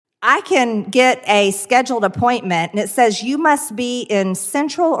I can get a scheduled appointment, and it says you must be in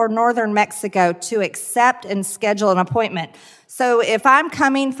central or northern Mexico to accept and schedule an appointment. So if I'm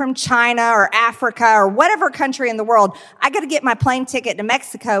coming from China or Africa or whatever country in the world, I got to get my plane ticket to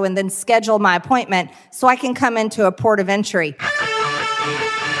Mexico and then schedule my appointment so I can come into a port of entry.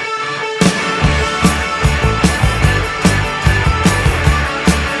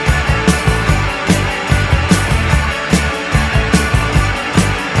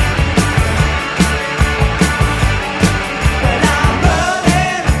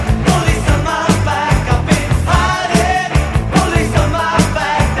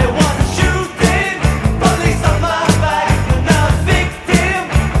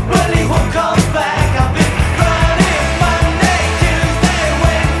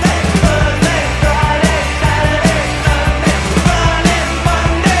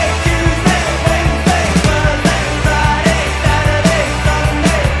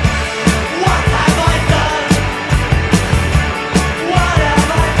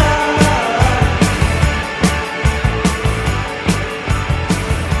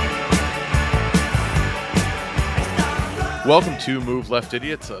 Welcome to Move Left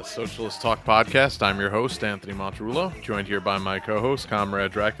Idiots, a socialist talk podcast. I'm your host, Anthony Monterulo, joined here by my co-host,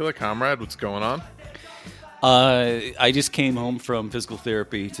 Comrade Dracula. Comrade, what's going on? I just came home from physical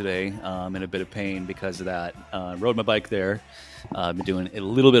therapy today, in a bit of pain because of that. Rode my bike there. Been doing a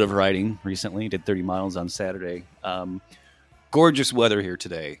little bit of riding recently. Did 30 miles on Saturday. Gorgeous weather here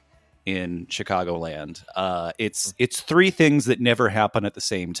today in Chicagoland. It's three things that never happen at the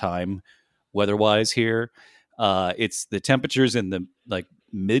same time, weather-wise here. It's the temperatures in the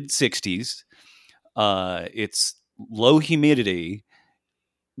mid 60s. It's low humidity,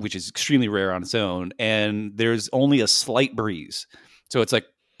 which is extremely rare on its own, and there's only a slight breeze. So it's like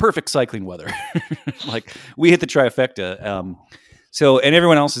perfect cycling weather. Like we hit the trifecta. And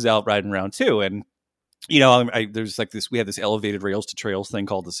everyone else is out riding around too. And there's like this. We have this elevated rails to trails thing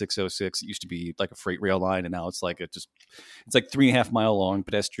called the 606. It used to be like a freight rail line, and now it's like it's like 3.5 mile long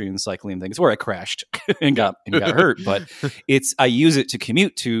pedestrian cycling thing. It's where I crashed and got hurt, but I use it to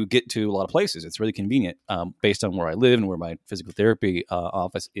commute to get to a lot of places. It's really convenient based on where I live and where my physical therapy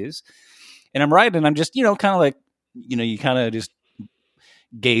office is. And I'm riding, and I'm just kind of like you kind of just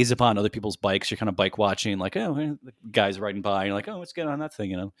gaze upon other people's bikes. You're kind of bike watching, like the guys riding by, and you're like, oh, let's get on that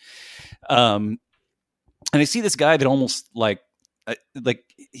thing, And I see this guy that almost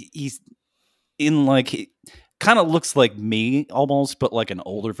he's in he kind of looks like me almost, but like an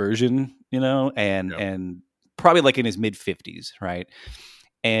older version, and probably like in his mid 50s, right?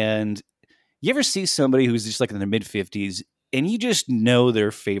 And you ever see somebody who's just like in their mid 50s and you just know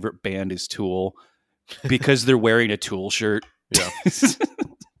their favorite band is Tool because they're wearing a Tool shirt? Yeah.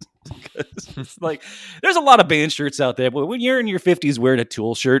 It's like there's a lot of band shirts out there, but when you're in your 50s wearing a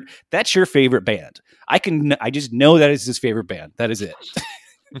Tool shirt, that's your favorite band. I just know that is his favorite band. That is it.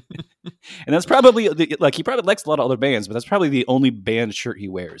 And that's probably he probably likes a lot of other bands, but that's probably the only band shirt he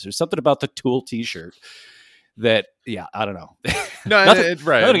wears. There's something about the Tool t-shirt that, I don't know. No, nothing,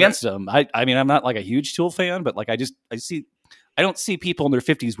 right. Nothing against them. I mean, I'm not like a huge Tool fan, but I don't see people in their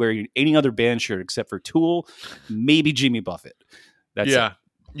 50s wearing any other band shirt except for Tool, maybe Jimmy Buffett. That's it.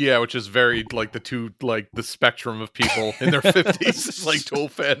 Yeah, which is very the spectrum of people in their 50s, like Tool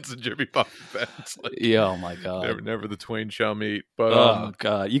fans and Jimmy Buffett fans. Oh my god, never the twain shall meet. But oh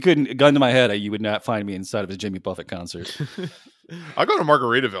god, you couldn't gun to my head. You would not find me inside of a Jimmy Buffett concert. I'll go to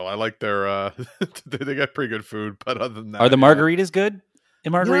Margaritaville. I like their they got pretty good food. But other than that, are the margaritas good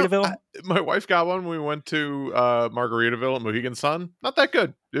in Margaritaville? My wife got one when we went to Margaritaville at Mohegan Sun. Not that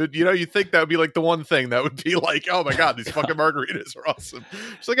good. You think that would be like the one thing that would be like, oh my god, these fucking margaritas are awesome.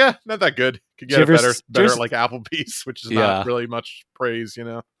 It's like, not that good. Could get better like Applebee's, which is not really much praise,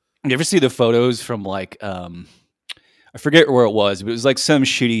 You ever see the photos from I forget where it was, but it was like some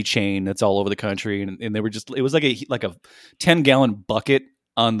shitty chain that's all over the country, and they were it was like a 10-gallon bucket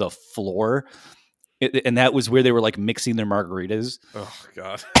on the floor. And that was where they were mixing their margaritas. Oh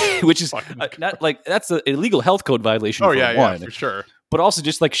god, which is not that's an illegal health code violation. Oh yeah, for sure. But also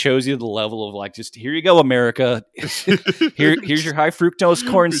just shows you the level of just here you go, America. Here's your high fructose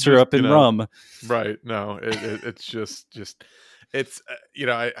corn syrup and rum. Right? No, it's just it's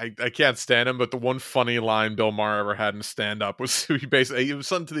I can't stand him. But the one funny line Bill Maher ever had in stand up was it was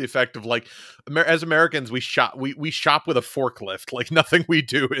something to the effect of as Americans we shop with a forklift. Nothing we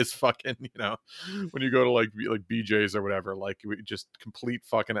do is fucking when you go to BJ's or whatever, we just complete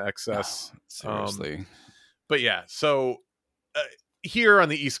fucking excess. Seriously. But yeah, so. Here on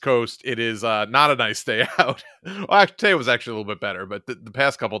the East Coast, it is not a nice day out. Well, today was actually a little bit better, but the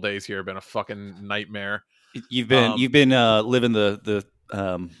past couple days here have been a fucking nightmare. You've been living the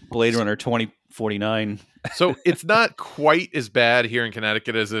Blade Runner 2049. So it's not quite as bad here in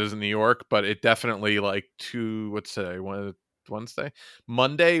Connecticut as it is in New York, but it definitely Wednesday,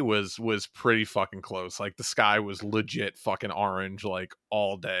 Monday was pretty fucking close. Like the sky was legit fucking orange like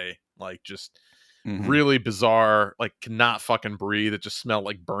all day, like just really bizarre. Like cannot fucking breathe. It just smelled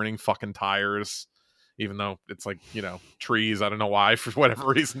like burning fucking tires. Even though it's like, trees, I don't know why, for whatever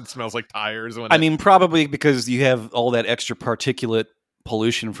reason, it smells like tires. Probably because you have all that extra particulate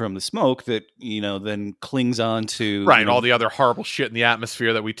pollution from the smoke that, then clings on to... Right, all the other horrible shit in the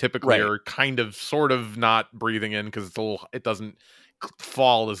atmosphere that we typically are kind of, sort of not breathing in because it doesn't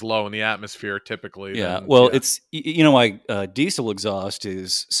fall as low in the atmosphere typically. Yeah, it's, why diesel exhaust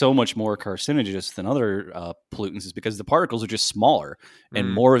is so much more carcinogenous than other pollutants is because the particles are just smaller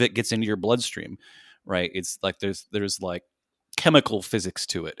and more of it gets into your bloodstream. Right, it's like there's like chemical physics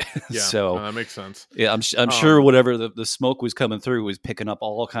to it. Yeah, so that makes sense. Yeah, I'm sure whatever the smoke was coming through was picking up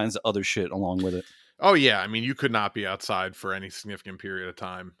all kinds of other shit along with it. Oh yeah, I mean you could not be outside for any significant period of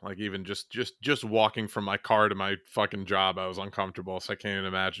time. Like even just walking from my car to my fucking job, I was uncomfortable. So I can't even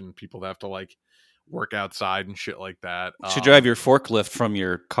imagine people that have to like work outside and shit like that. You should drive your forklift from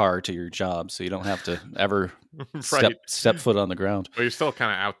your car to your job so you don't have to ever step foot on the ground. But you're still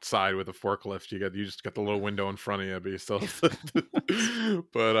kind of outside with a forklift. You just got the little window in front of you, but you still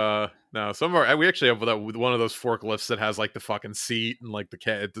but no, we actually have one of those forklifts that has like the fucking seat and like the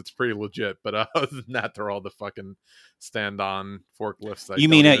cat. It's pretty legit, but other than that, they're all the fucking stand-on forklifts. You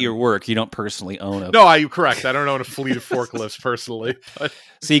mean at your work? You don't personally own a... No, you're correct. I don't own a fleet of forklifts personally. But...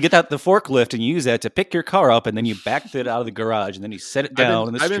 So you get the forklift and you use that to pick your car up, and then you back it out of the garage, and then you set it down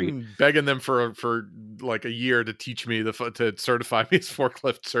in the street. I've been begging them for like a year to teach me to certify me as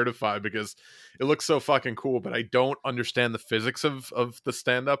forklift certified because it looks so fucking cool, but I don't understand the physics of the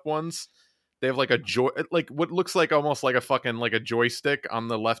stand-up ones. They have like like what looks like almost like a fucking like a joystick on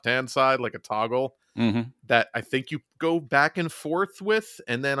the left-hand side, like a toggle that I think you go back and forth with,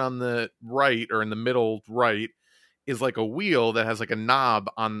 and then on the right or in the middle right is like a wheel that has like a knob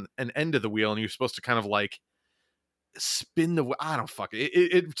on an end of the wheel, and you're supposed to kind of like spin the... I don't fuck it.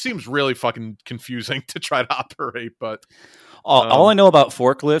 It seems really fucking confusing to try to operate, but all I know about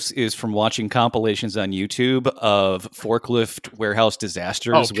forklifts is from watching compilations on YouTube of forklift warehouse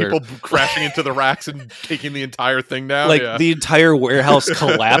disasters. People crashing into the racks and taking the entire thing down. Like the entire warehouse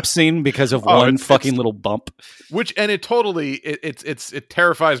collapsing because of one fucking little bump. It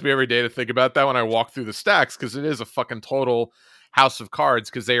terrifies me every day to think about that when I walk through the stacks, because it is a fucking total house of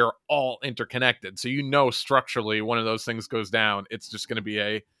cards because they are all interconnected. So structurally one of those things goes down, it's just going to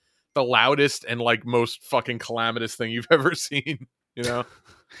be the loudest and like most fucking calamitous thing you've ever seen,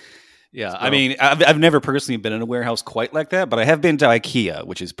 Yeah. So. I mean, I've never personally been in a warehouse quite like that, but I have been to IKEA,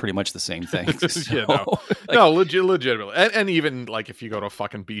 which is pretty much the same thing. Legitimately. And even like if you go to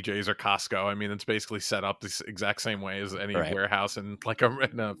fucking BJ's or Costco, I mean, it's basically set up the exact same way as any warehouse in like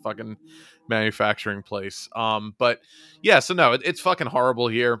in a fucking manufacturing place. But yeah, so no, it's fucking horrible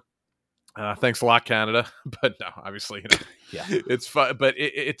here. Thanks a lot, Canada. But no, obviously, yeah, it's fun. But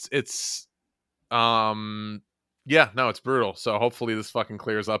it's it's brutal. So hopefully this fucking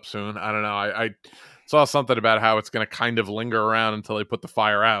clears up soon. I don't know. I saw something about how it's going to kind of linger around until they put the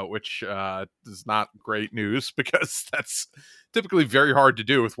fire out, which is not great news because that's typically very hard to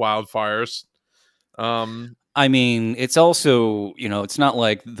do with wildfires. I mean, it's also, it's not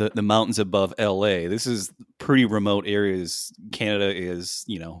like the mountains above LA. This is pretty remote areas. Canada is,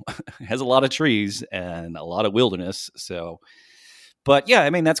 has a lot of trees and a lot of wilderness. So, but yeah, I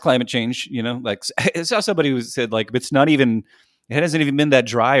mean, that's climate change, like I saw somebody who said like, it hasn't even been that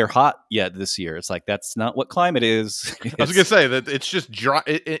dry or hot yet this year. It's like, that's not what climate is. I was going to say that it's just dry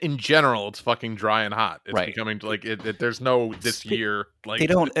in general. It's fucking dry and hot. It's becoming like there's no this year. Like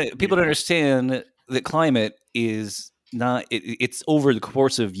people don't understand that climate is not, it's over the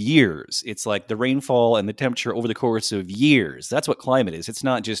course of years. It's like the rainfall and the temperature over the course of years. That's what climate is. It's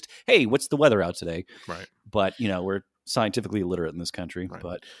not just, hey, what's the weather out today? Right. But, we're scientifically illiterate in this country. Right.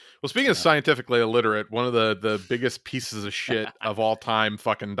 But well, speaking of scientifically illiterate, one of the biggest pieces of shit of all time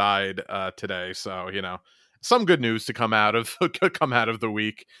fucking died today. So, some good news to come out of the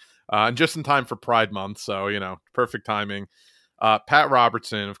week. And just in time for Pride Month. So, perfect timing. Pat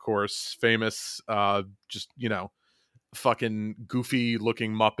Robertson, of course, famous, fucking goofy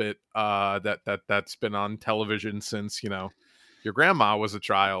looking Muppet that's been on television since, your grandma was a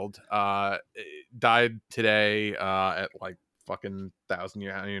child, died today at like fucking 1,000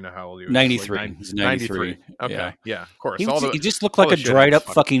 years. I don't even know how old he was. 93. Like He's 93. Okay. Yeah, of course. He just looked like a dried up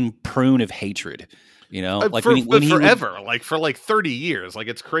fucking prune of hatred. Like forever, like for like 30 years. Like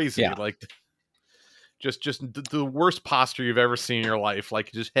it's crazy. Yeah. Like just the worst posture you've ever seen in your life.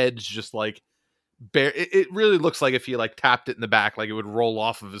 Like his head's just like bare. It really looks like if he like tapped it in the back, like it would roll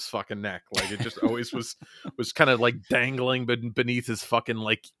off of his fucking neck. Like it just always was kind of like dangling beneath his fucking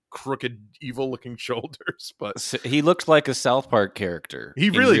like crooked, evil looking shoulders. But So he looked like a South Park character. he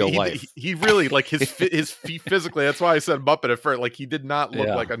in really, real life. he really like his feet physically. That's why I said Muppet at first. Like he did not look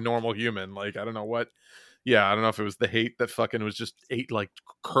like a normal human. Like I don't know what. Yeah, I don't know if it was the hate that fucking was just like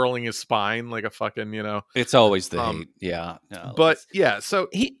curling his spine like a fucking, It's always the hate. Yeah. No, but yeah, so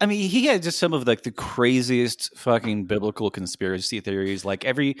he had just some of like the craziest fucking biblical conspiracy theories. Like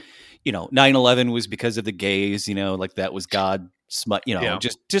 9/11 was because of the gays, like that was God smut,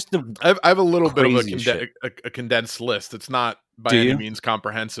 just the I have a little bit of a condensed list. It's not by any means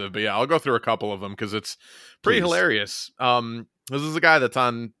comprehensive, but yeah, I'll go through a couple of them because it's pretty hilarious. This is a guy that's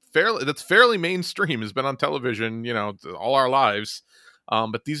fairly mainstream, has been on television, all our lives.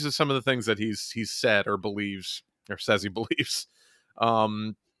 But these are some of the things that he's said or believes or says he believes.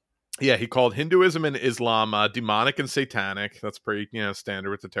 Yeah, he called Hinduism and Islam demonic and satanic. That's pretty,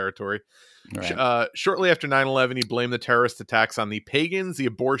 standard with the territory. Right. Shortly after 9/11, he blamed the terrorist attacks on the pagans, the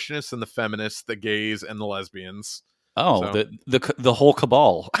abortionists, and the feminists, the gays, and the lesbians. Oh, so, the whole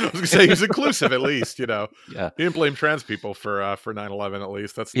cabal. I was gonna say he's inclusive, at least. Yeah, he didn't blame trans people for 9/11. At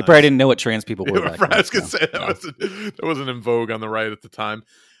least that's he probably didn't know what trans people were. I was gonna say that wasn't in vogue on the right at the time.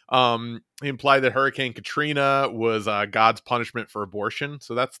 He implied that Hurricane Katrina was God's punishment for abortion,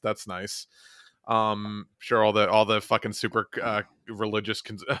 so that's nice. Sure, all the fucking super religious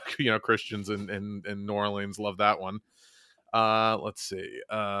Christians in New Orleans love that one. Let's see.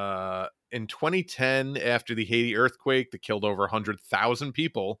 In 2010, after the Haiti earthquake that killed over 100,000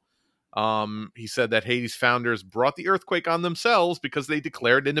 people, he said that Haiti's founders brought the earthquake on themselves because they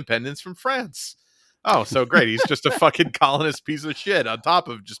declared independence from France. Oh, so great. He's just a fucking colonist piece of shit on top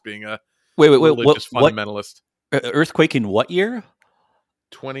of just being a religious fundamentalist. Earthquake in what year?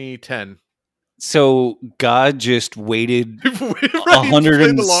 2010. So God just waited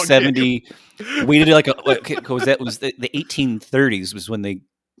 170. Waited like was the 1830s was when they.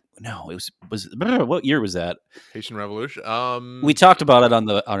 No, it was what year was that? Haitian Revolution. We talked about it on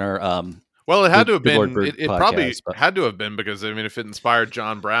our. Well, it had to have been. It probably had to have been because if it inspired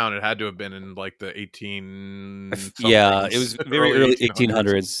John Brown, it had to have been in like the 18. Yeah, it was very early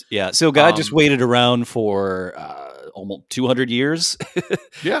 1800s. Yeah, so God just waited around for almost 200 years.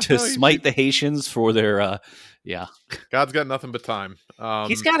 To smite the Haitians for their. Yeah, God's got nothing but time.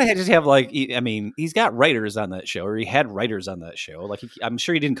 He's got to just have he's got writers on that show, or he had writers on that show. Like I'm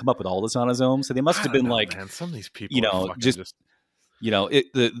sure he didn't come up with all this on his own, so they must have been man, some of these people, just.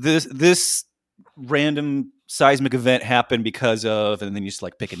 This random seismic event happened because of, and then you just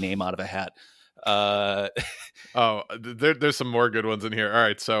like pick a name out of a hat. There's some more good ones in here. All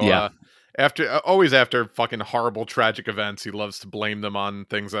right, so after fucking horrible tragic events, he loves to blame them on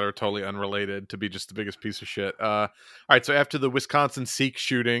things that are totally unrelated to be just the biggest piece of shit. All right, so after the Wisconsin Sikh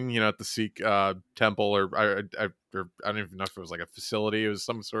shooting, at the Sikh temple, or I don't even know if it was like a facility. It was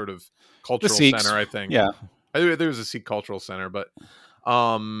some sort of cultural center, I think. Yeah. There was a Sikh cultural center, but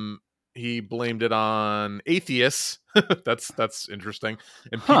he blamed it on atheists. that's interesting,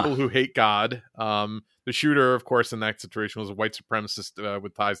 and people who hate God. The shooter, of course, in that situation was a white supremacist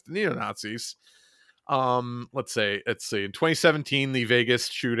with ties to neo-Nazis. Let's see. In 2017, the Vegas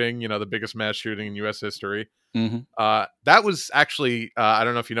shooting, the biggest mass shooting in U.S. history. Mm-hmm. That was actually, I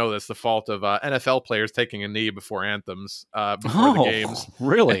don't know if you know this, the fault of NFL players taking a knee before anthems before the games,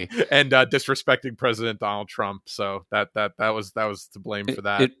 really, and disrespecting President Donald Trump. So that was to blame for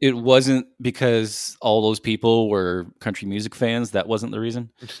that. It wasn't because all those people were country music fans. That wasn't the reason.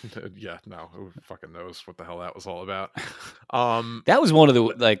 Yeah, no, who fucking knows what the hell that was all about. That was one of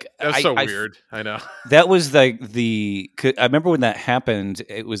the That's weird. I know that was I remember when that happened.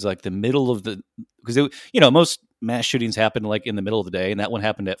 It was like the middle of the. Because most mass shootings happen like in the middle of the day, and that one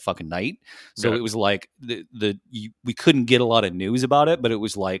happened at fucking night. So it was like we couldn't get a lot of news about it, but it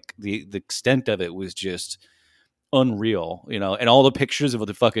was like the extent of it was just unreal, and all the pictures of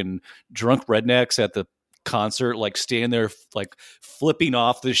the fucking drunk rednecks at the concert, like standing there, like flipping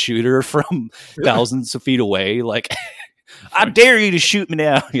off the shooter from thousands of feet away, like I dare you to shoot me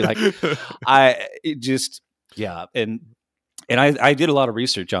now. You're like, And I did a lot of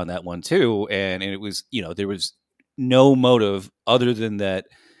research on that one too, and it was, there was no motive other than that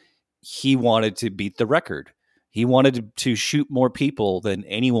he wanted to beat the record. He wanted to shoot more people than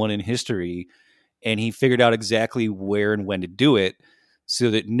anyone in history, and he figured out exactly where and when to do it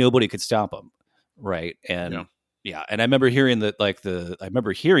so that nobody could stop him, right? And and I remember hearing the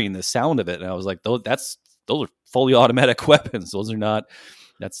sound of it, and I was like, those are fully automatic weapons. Those are not.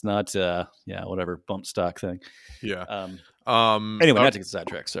 That's not, whatever bump stock thing. Yeah. Anyway, not to get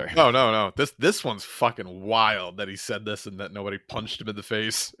sidetracked. Sorry. No. This one's fucking wild that he said this and that nobody punched him in the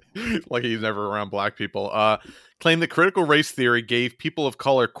face like he's never around black people. Claimed that critical race theory gave people of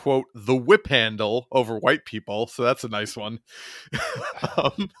color, quote, the whip handle over white people. So that's a nice one.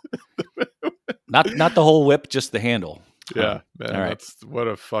 Not the whole whip, just the handle. Yeah, man, all right. That's what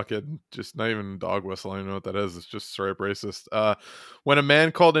a fucking, just not even dog whistle. I don't know what that is. It's just straight up racist. When a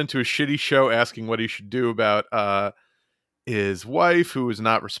man called into a shitty show asking what he should do about his wife, who was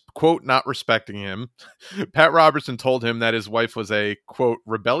not, quote, not respecting him, Pat Robertson told him that his wife was a, quote,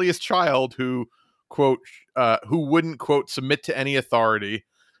 rebellious child who, quote, who wouldn't, quote, submit to any authority.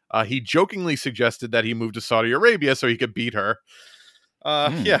 He jokingly suggested that he moved to Saudi Arabia so he could beat her.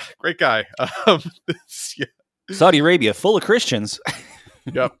 Yeah, great guy. Yeah. Saudi Arabia, full of Christians.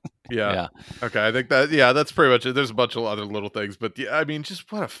 Yep. Yeah. Okay. I think that's pretty much it. There's a bunch of other little things, but yeah, I mean,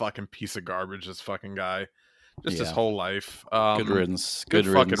 just what a fucking piece of garbage this fucking guy. Just his whole life. Good riddance. Good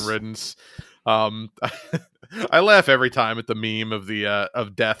fucking riddance. I laugh every time at the meme of the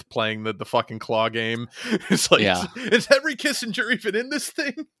of Death playing the fucking claw game. It's like, is Henry Kissinger even in this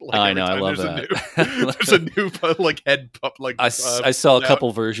thing? Like, I know, I love that. There's a new like head pup. Like I saw a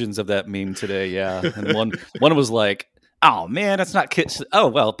couple versions of that meme today. Yeah, and one was like, "Oh man, that's not Kiss. Oh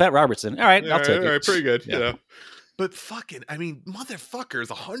well, Pat Robertson. All right, I'll take it. All right, pretty good. Yeah. But fucking, I mean, motherfucker is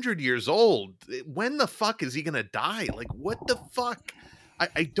 100 years old. When the fuck is he gonna die? Like, what the fuck?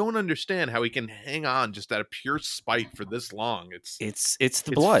 I don't understand how he can hang on just out of pure spite for this long. It's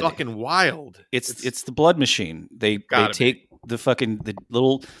the blood. Fucking wild. It's the blood machine. They take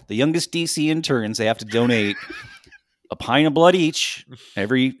the youngest DC interns. They have to donate a pint of blood each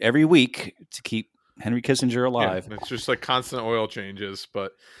every week to keep Henry Kissinger alive. Yeah, it's just like constant oil changes,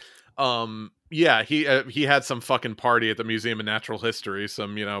 but he had some fucking party at the Museum of Natural History,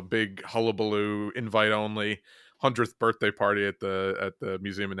 some big hullabaloo, invite only 100th birthday party at the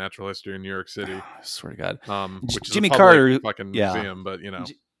Museum of Natural History in New York City. I swear to God, which is Jimmy a public Carter fucking museum, but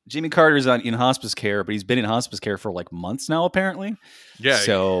Jimmy Carter's in hospice care, but he's been in hospice care for like months now, apparently. Yeah.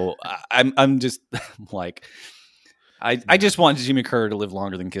 So I'm just like. I just want Jimmy Carter to live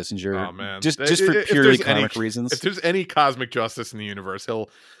longer than Kissinger. Oh man, just for purely comic reasons. If there's any cosmic justice in the universe, he'll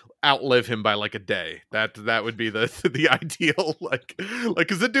outlive him by like a day. That would be the ideal. Like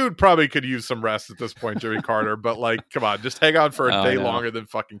because the dude probably could use some rest at this point, Jimmy Carter. But like, come on, just hang on for a day longer than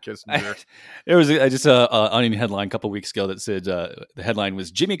fucking Kissinger. There was just a Onion headline a couple weeks ago that said the headline was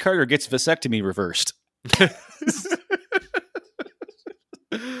Jimmy Carter gets vasectomy reversed.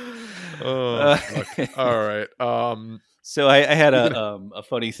 All right. So I had a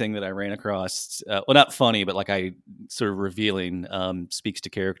funny thing that I ran across. Well, not funny, but like I sort of revealing, speaks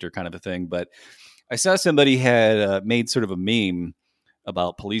to character kind of a thing. But I saw somebody had made sort of a meme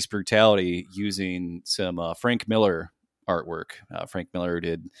about police brutality using some Frank Miller artwork. Frank Miller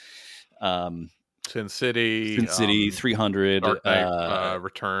did Sin City, 300, Dark Knight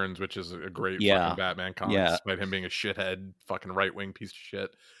Returns, which is a great fucking Batman comic, despite him being a shithead, fucking right wing piece of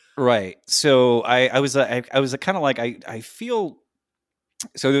shit. Right. So I was kind of like I feel.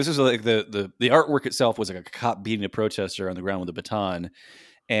 So this was like the artwork itself was like a cop beating a protester on the ground with a baton,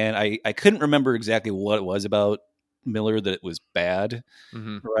 and I couldn't remember exactly what it was about Miller that it was bad,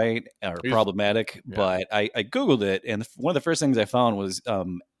 right, or problematic. Yeah. But I Googled it, and one of the first things I found was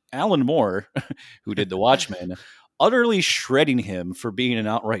Alan Moore, who did The Watchmen, utterly shredding him for being an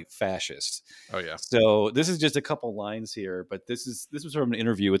outright fascist. Oh yeah. So this is just a couple lines here, but this was from an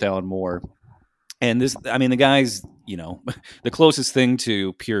interview with Alan Moore. And the guy's, the closest thing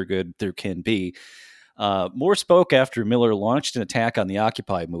to pure good there can be. Moore spoke after Miller launched an attack on the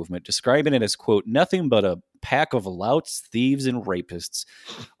Occupy movement, describing it as, quote, nothing but a pack of louts, thieves, and rapists,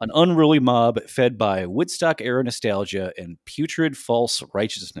 an unruly mob fed by Woodstock-era nostalgia and putrid false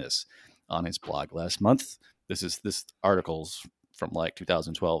righteousness. On his blog last month. This article's from like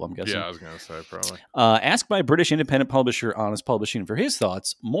 2012, I'm guessing. Yeah, I was going to say probably. Asked by British independent publisher Honest Publishing for his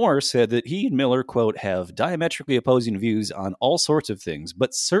thoughts, Moore said that he and Miller, quote, have diametrically opposing views on all sorts of things,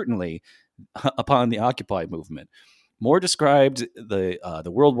 but certainly upon the Occupy movement. Moore described the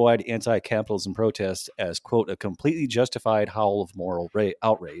worldwide anti-capitalism protest as, quote, a completely justified howl of moral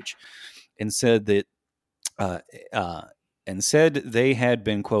outrage, and said that they had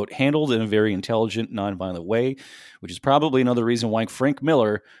been, quote, handled in a very intelligent, nonviolent way, which is probably another reason why Frank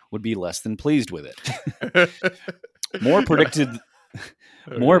Miller would be less than pleased with it. Moore predicted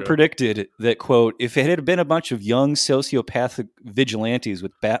that, quote, if it had been a bunch of young sociopathic vigilantes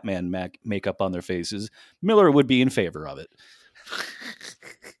with Batman makeup on their faces, Miller would be in favor of it.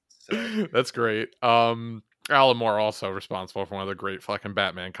 That's great. Alan Moore also responsible for one of the great fucking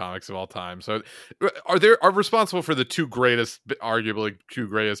Batman comics of all time. So are responsible for the arguably two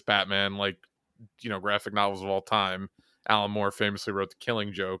greatest Batman, like, graphic novels of all time. Alan Moore famously wrote The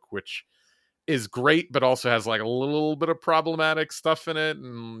Killing Joke, which is great, but also has like a little bit of problematic stuff in it,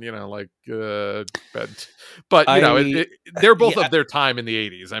 and they're both of their time in the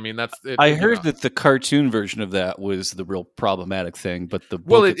 80s. I mean, that's it. I heard that the cartoon version of that was the real problematic thing, but the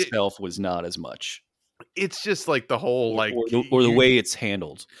book itself was not as much. It's just like the whole or the way it's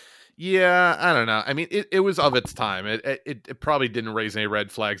handled. Yeah, I don't know. I mean, it was of its time. It probably didn't raise any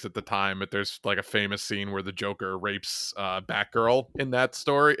red flags at the time, but there's like a famous scene where the Joker rapes Batgirl in that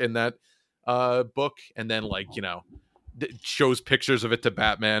story, in that book, and then shows pictures of it to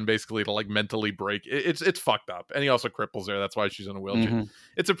Batman, basically to like mentally break. It's fucked up, and he also cripples her. That's why she's in a wheelchair. Mm-hmm.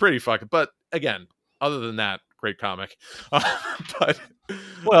 It's a pretty fucked. But again, other than that, great comic. I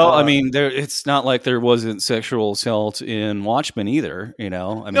mean, it's not like there wasn't sexual assault in Watchmen either. I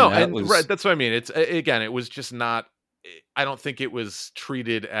mean, right. That's what I mean. It's it was just not. I don't think it was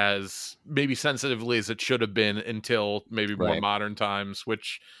treated as maybe sensitively as it should have been until maybe more modern times,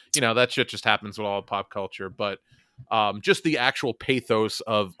 which, that shit just happens with all pop culture. But just the actual pathos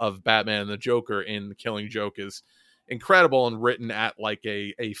of Batman and the Joker in The Killing Joke is incredible, and written at like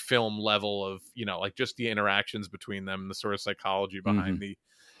a film level of, like just the interactions between them and the sort of psychology behind the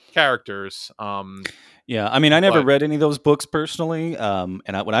characters. Yeah, I mean, I never read any of those books personally. And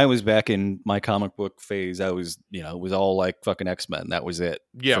when I was back in my comic book phase, I was, it was all like fucking X-Men. That was it.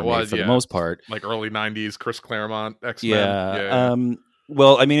 Yeah, for the most part. Like early 90s Chris Claremont X-Men. Yeah.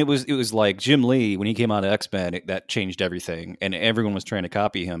 Well, I mean, it was like Jim Lee when he came out of X-Men, that changed everything, and everyone was trying to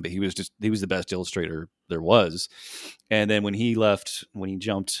copy him, but he was the best illustrator there was. And then when he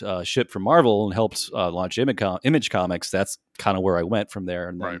jumped ship from Marvel and helped launch Image Comics, that's kind of where I went from there.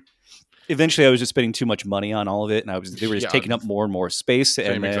 And then eventually I was just spending too much money on all of it, and they were just taking up more and more space.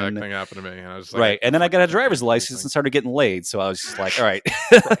 Same exact thing happened to me. And I was and then I got a driver's license and started getting laid, so I was just like, all right,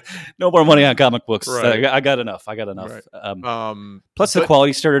 no more money on comic books. I got enough. Right. Plus the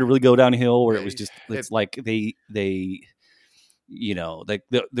quality started to really go downhill, where it was just like they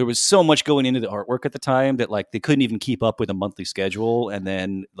there was so much going into the artwork at the time that like they couldn't even keep up with a monthly schedule, and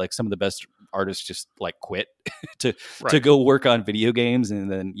then like some of the best artists just like quit to go work on video games, and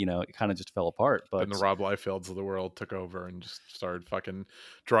then it kind of just fell apart. But and the Rob Liefelds of the world took over and just started fucking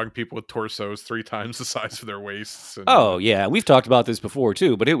drawing people with torsos 3 times the size of their waists. And, we've talked about this before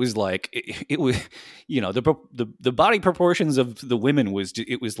too, but it was like it was the body proportions of the women was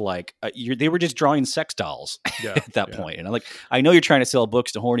like they were just drawing sex dolls at that point. And I know you're trying to sell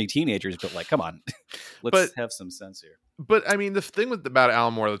books to horny teenagers, but like, come on, let's have some sense here. But I mean, the thing about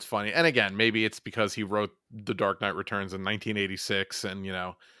Alan Moore that's funny, and again, maybe it's because he wrote The Dark Knight Returns in 1986, and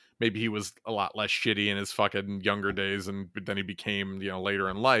maybe he was a lot less shitty in his fucking younger days, and then he became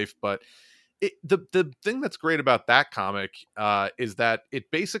later in life. But the thing that's great about that comic is that it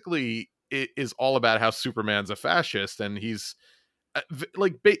basically is all about how Superman's a fascist, and he's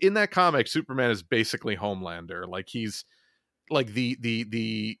like in that comic, Superman is basically Homelander. Like he's like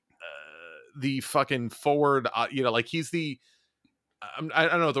the fucking forward, like he's the I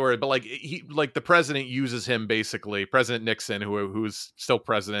don't know what the word, but like he, like the president uses him basically, President Nixon, who's still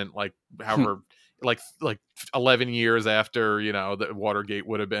president, like however, like 11 years after the Watergate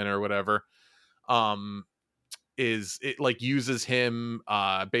would have been or whatever, is it like uses him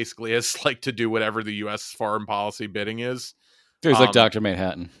basically as like to do whatever the U.S. foreign policy bidding is. There's like Dr.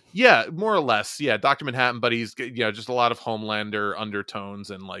 Manhattan. Yeah, more or less. Yeah, Dr. Manhattan, but he's just a lot of Homelander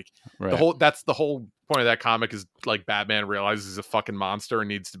undertones, and like that's the whole point of that comic is like Batman realizes he's a fucking monster and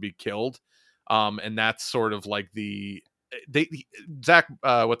needs to be killed. And that's sort of like Zack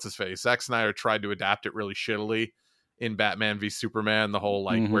Snyder tried to adapt it really shittily in Batman v Superman, the whole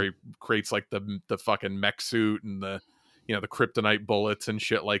like where he creates like the fucking mech suit and the the kryptonite bullets and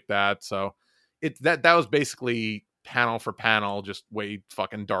shit like that. So that was basically panel for panel, just way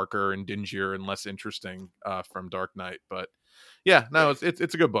fucking darker and dingier and less interesting from Dark Knight. But yeah, no, it's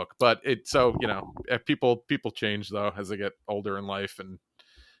a good book. But if people change though as they get older in life and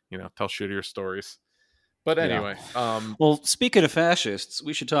tell shittier stories. But anyway, well, speaking of fascists,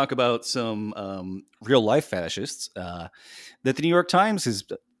 we should talk about some real life fascists that the New York Times has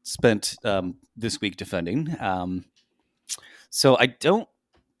spent this week defending. So I don't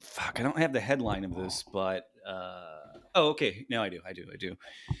have the headline of this, but okay, now I do.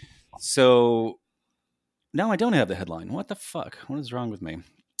 So now I don't have the headline. What the fuck? What is wrong with me?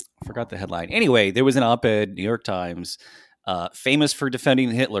 I forgot the headline. Anyway, there was an op-ed, New York Times, famous for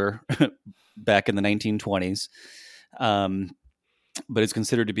defending Hitler back in the 1920s. but it's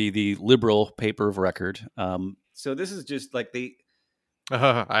considered to be the liberal paper of record. So this is just like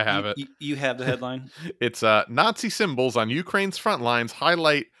I have it. You have the headline? It's Nazi symbols on Ukraine's front lines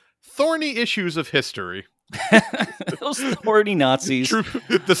highlight thorny issues of history. Those thorny Nazis. The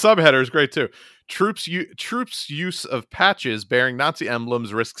subheader is great too. Troops' use of patches bearing Nazi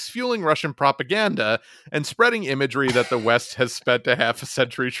emblems risks fueling Russian propaganda and spreading imagery that the West has spent a half a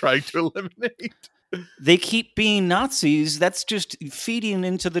century trying to eliminate. They keep being Nazis. That's just feeding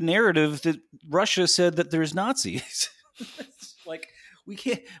into the narrative that Russia said that there's Nazis. Like, we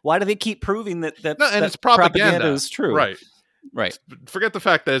can't. Why do they keep proving that it's propaganda is true? Right. Forget the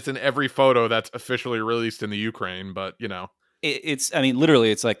fact that it's in every photo that's officially released in the Ukraine, but it's. I mean,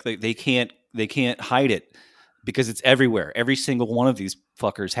 literally, it's like they can't hide it because it's everywhere. Every single one of these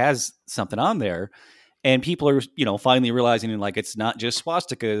fuckers has something on there, and people are finally realizing like it's not just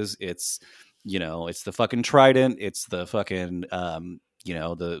swastikas. It's it's the fucking trident. It's the fucking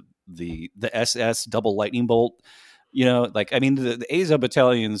the SS double lightning bolt. Like, I mean, the Azov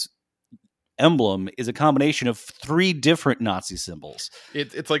battalion's emblem is a combination of 3 different Nazi symbols.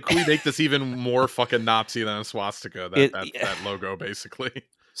 It's like, can we make this even more fucking Nazi than a swastika? That logo, basically.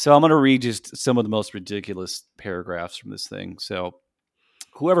 So I'm going to read just some of the most ridiculous paragraphs from this thing. So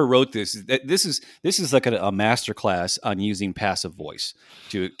whoever wrote this is like a masterclass on using passive voice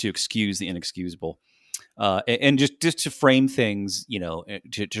to excuse the inexcusable. And just to frame things,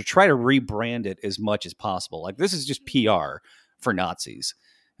 to try to rebrand it as much as possible. Like, this is just PR for Nazis.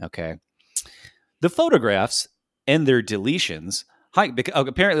 Okay. The photographs and their deletions.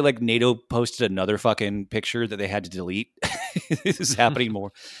 Apparently, like, NATO posted another fucking picture that they had to delete. This is happening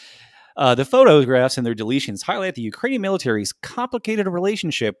more. The photographs and their deletions highlight the Ukrainian military's complicated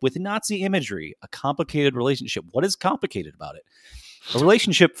relationship with Nazi imagery. A complicated relationship. What is complicated about it? A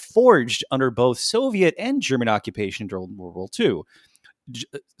relationship forged under both Soviet and German occupation during World War II.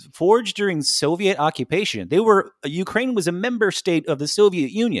 Forged during Soviet occupation. Ukraine was a member state of the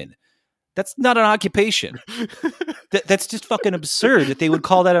Soviet Union. That's not an occupation. That's just fucking absurd that they would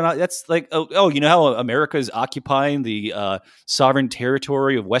call that that's like, you know how America is occupying the sovereign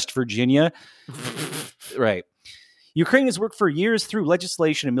territory of West Virginia? Right. Ukraine has worked for years through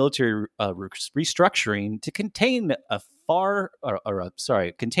legislation and military restructuring to contain a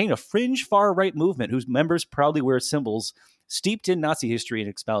fringe far-right movement whose members proudly wear symbols steeped in Nazi history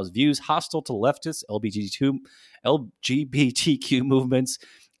and espouse views hostile to leftists, LGBTQ movements,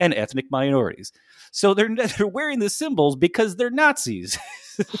 and ethnic minorities. So they're wearing the symbols because they're Nazis.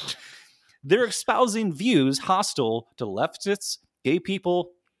 They're espousing views hostile to leftists, gay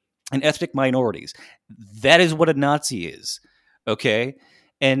people, and ethnic minorities. That is what a Nazi is. Okay?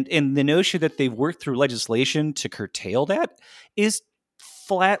 And the notion that they've worked through legislation to curtail that is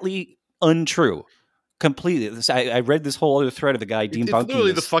flatly untrue. Completely. I read this whole other thread of the guy debunking. It's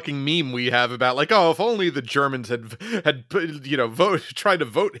literally the fucking meme we have about, like, if only the Germans had tried to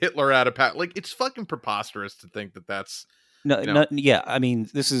vote Hitler out of power. Like, it's fucking preposterous to think that that's yeah. I mean,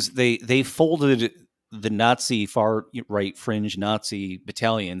 this is they folded the Nazi far right fringe Nazi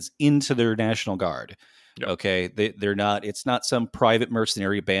battalions into their National Guard. Yep. Okay, they're not. It's not some private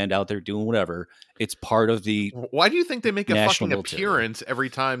mercenary band out there doing whatever. It's part of the. Why do you think they make a fucking military appearance every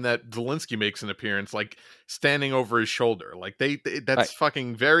time that Zelensky makes an appearance, like standing over his shoulder? Like that's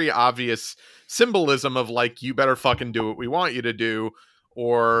fucking very obvious symbolism of, like, you better fucking do what we want you to do,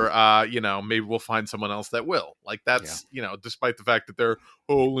 or maybe we'll find someone else that will. Like, that's despite the fact that they're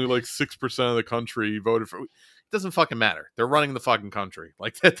only like 6% of the country voted for. It doesn't fucking matter. They're running the fucking country.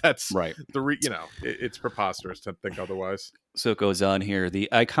 Like, that's right. It's preposterous to think otherwise. So it goes on here. The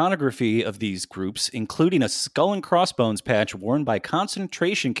iconography of these groups, including a skull and crossbones patch worn by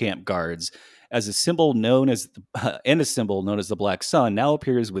concentration camp guards as a symbol known as the Black Sun, now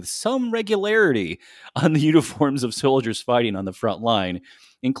appears with some regularity on the uniforms of soldiers fighting on the front line,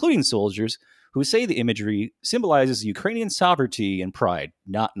 including soldiers who say the imagery symbolizes Ukrainian sovereignty and pride,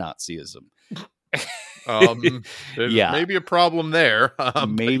 not Nazism. Maybe a problem there.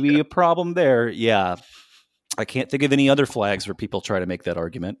 A problem there. Yeah. I can't think of any other flags where people try to make that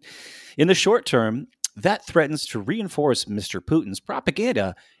argument. In the short term, that threatens to reinforce Mr. Putin's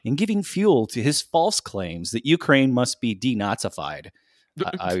propaganda in giving fuel to his false claims that Ukraine must be denazified.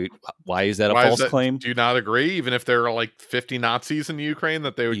 Why is that a false claim? Do you not agree? Even if there are like 50 Nazis in Ukraine,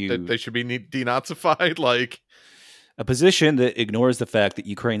 that they should be denazified? Like, a position that ignores the fact that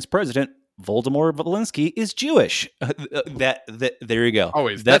Ukraine's president Volodymyr Zelensky is Jewish. There you go.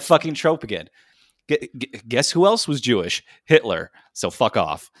 Always that fucking trope again. Guess who else was Jewish? Hitler. So fuck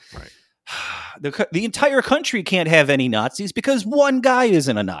off. Right. The entire country can't have any Nazis because one guy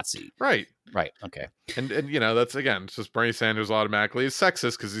isn't a Nazi. Right. Right. Okay. And that's, again, it's just Bernie Sanders automatically is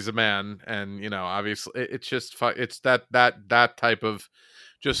sexist because he's a man, and obviously it's just it's that type of,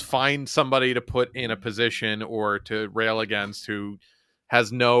 just find somebody to put in a position or to rail against who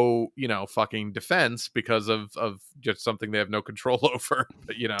has no fucking defense because of just something they have no control over.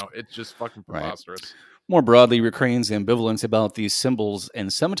 But it's just fucking preposterous. Right. More broadly, Ukraine's ambivalence about these symbols,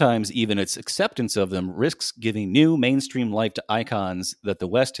 and sometimes even its acceptance of them, risks giving new mainstream life to icons that the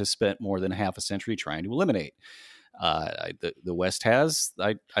West has spent more than half a century trying to eliminate. The West has.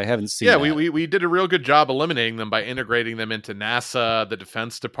 I haven't seen. Yeah, that. we did a real good job eliminating them by integrating them into NASA, the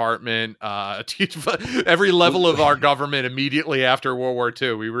Defense Department, every level of our government immediately after World War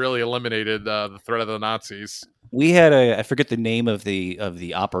II. We really eliminated the threat of the Nazis. We had I forget the name of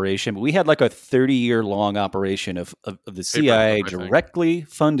the operation, but we had like a 30-year long operation of the CIA directly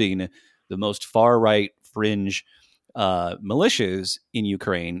funding the most far right fringe militias in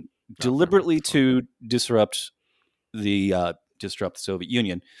Ukraine, deliberately to disrupt the Soviet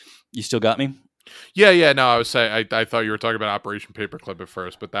Union. You still got me? Yeah. No, I was saying I thought you were talking about Operation Paperclip at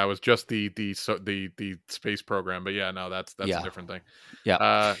first, but that was just the space program. But yeah, no, that's a different thing.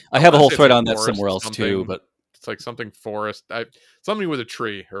 Yeah, I have a whole thread on that somewhere else too, but. It's like something forest, something with a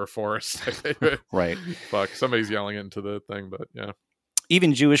tree or a forest. Right. Fuck, somebody's yelling into the thing, but yeah.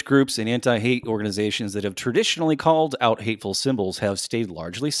 Even Jewish groups and anti-hate organizations that have traditionally called out hateful symbols have stayed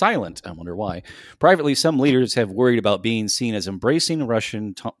largely silent. I wonder why. Privately, some leaders have worried about being seen as embracing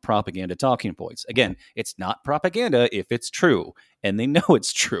Russian propaganda talking points. Again, it's not propaganda if it's true, and they know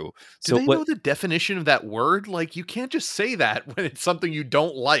it's true. Do they know the definition of that word? Like, you can't just say that when it's something you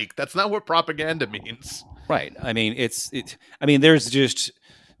don't like. That's not what propaganda means. Right. I mean, there's just,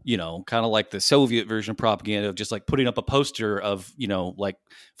 kind of like the Soviet version of propaganda of just like putting up a poster of, like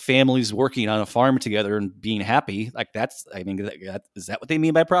families working on a farm together and being happy. Like is that what they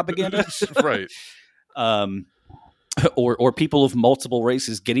mean by propaganda? Right. Or people of multiple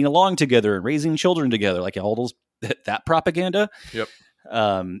races getting along together and raising children together, like all those, that propaganda. Yep.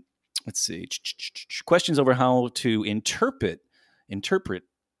 Let's see. Questions over how to interpret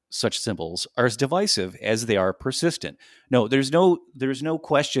such symbols are as divisive as they are persistent. No, there's no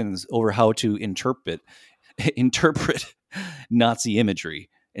questions over how to interpret Nazi imagery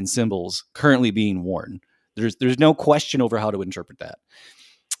and symbols currently being worn. There's no question over how to interpret that.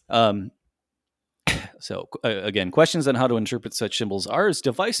 So again, questions on how to interpret such symbols are as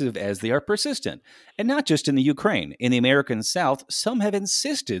divisive as they are persistent, and not just in the Ukraine. In the American South, some have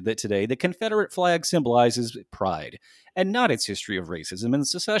insisted that today the Confederate flag symbolizes pride and not its history of racism and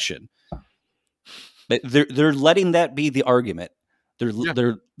secession. But they're letting that be the argument. They're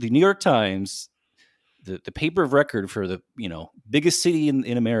the New York Times, the paper of record for the biggest city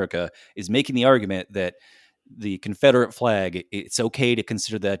in America, is making the argument that the Confederate flag, it's okay to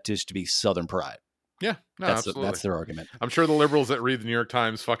consider that just to be Southern pride. Yeah, no, absolutely. That's their argument. I'm sure the liberals that read the New York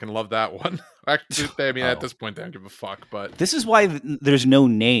Times fucking love that one. Actually, at this point, they don't give a fuck. But this is why there's no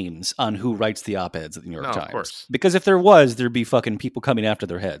names on who writes the op-eds at the New York Times. Of course. Because if there was, there'd be fucking people coming after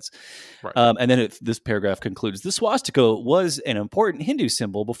their heads. Right. And then this paragraph concludes: the swastika was an important Hindu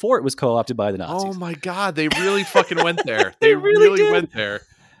symbol before it was co-opted by the Nazis. Oh my God, they really fucking went there. They really went there.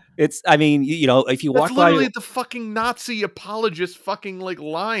 It's, if you walk by, literally the fucking Nazi apologist fucking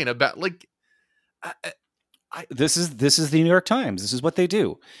line about like. This is the New York Times. This is what they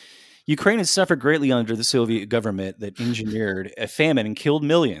do. Ukraine has suffered greatly under the Soviet government that engineered a famine and killed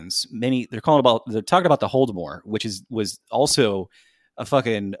millions. They're talking about the Holodomor, which was also a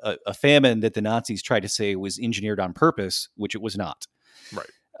famine that the Nazis tried to say was engineered on purpose, which it was not. Right.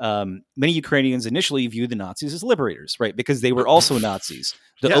 Many Ukrainians initially viewed the Nazis as liberators, right? Because they were also Nazis.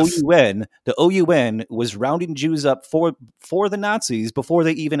 The OUN was rounding Jews up for the Nazis before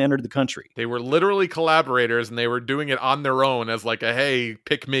they even entered the country. They were literally collaborators, and they were doing it on their own as like a "hey,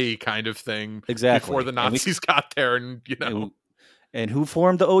 pick me" kind of thing. Exactly. Before the Nazis got there, and who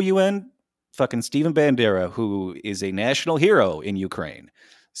formed the OUN? Fucking Stephen Bandera, who is a national hero in Ukraine.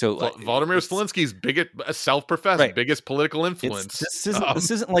 So Vladimir Zelensky's self-professed biggest political influence.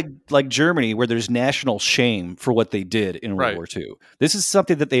 This isn't like Germany, where there's national shame for what they did in World War II. This is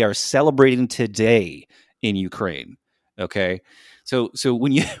something that they are celebrating today in Ukraine. Okay, so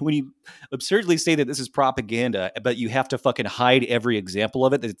when you absurdly say that this is propaganda, but you have to fucking hide every example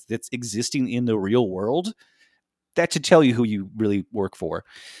of it that's existing in the real world, that should tell you who you really work for.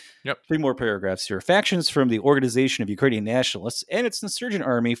 Yep. 3 more paragraphs here. Factions from the Organization of Ukrainian Nationalists and its insurgent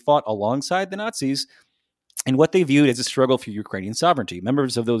army fought alongside the Nazis in what they viewed as a struggle for Ukrainian sovereignty.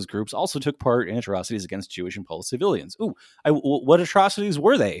 Members of those groups also took part in atrocities against Jewish and Polish civilians. What atrocities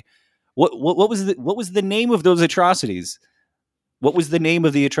were they? What was the name of those atrocities? What was the name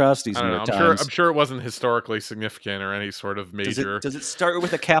of the atrocities I in don't New know. York Times? I'm sure it wasn't historically significant or any sort of major. Does it start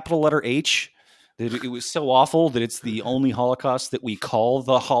with a capital letter H? That it was so awful that it's the only Holocaust that we call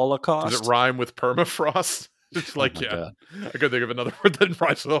the Holocaust? Does it rhyme with permafrost? It's like, my God. I could think of another word that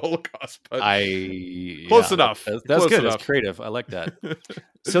rhymes with the Holocaust, but Close enough. That's Close good. enough. That's creative. I like that.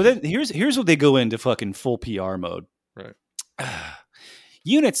 So then here's what they go into fucking full PR mode. Right.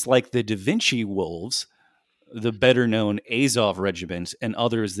 Units like the Da Vinci Wolves, the better known Azov Regiment, and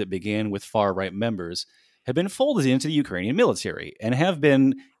others that began with far right members have been folded into the Ukrainian military and have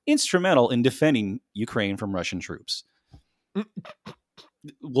been instrumental in defending Ukraine from Russian troops.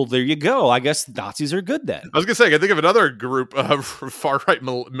 Well, there you go. I guess Nazis are good then. I was going to say, I can think of another group of far-right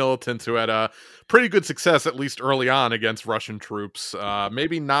militants who had pretty good success, at least early on, against Russian troops.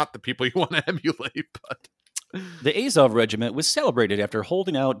 Maybe not the people you want to emulate, but... The Azov Regiment was celebrated after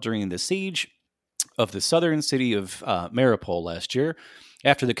holding out during the siege of the southern city of Mariupol last year.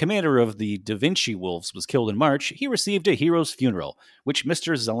 After the commander of the Da Vinci Wolves was killed in March, he received a hero's funeral, which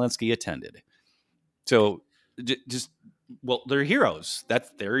Mr. Zelensky attended. So, they're heroes.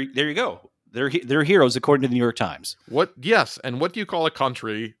 There you go. They're heroes according to the New York Times. Yes, and what do you call a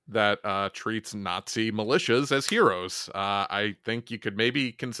country that treats Nazi militias as heroes? I think you could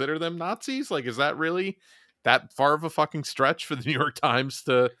maybe consider them Nazis. Like, is that really that far of a fucking stretch for the New York Times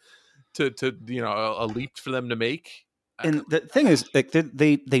to a leap for them to make? And the thing is, like,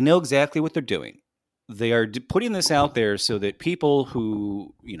 they know exactly what they're doing. They are putting this out there so that people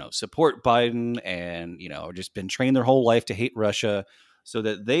who support Biden and have just been trained their whole life to hate Russia, so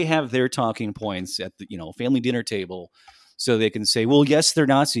that they have their talking points at the family dinner table, so they can say, well, yes, they're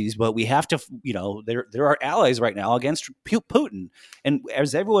Nazis, but we have to, they're our allies right now against Putin. And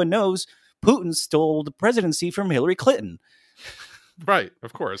as everyone knows, Putin stole the presidency from Hillary Clinton. Right,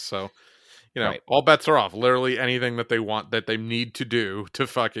 of course. So, Right. all bets are off. Literally anything that they want, that they need to do to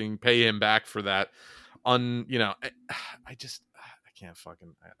fucking pay him back for that. I can't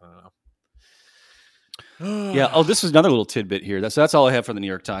fucking, I don't know. Yeah. Oh, this is another little tidbit here. That's all I have for the New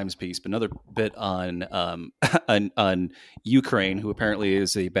York Times piece. But another bit on on Ukraine, who apparently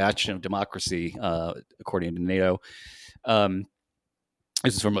is a bastion of democracy, according to NATO.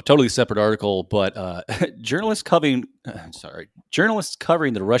 This is from a totally separate article, but journalists covering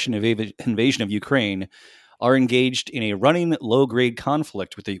the Russian invasion of Ukraine are engaged in a running low-grade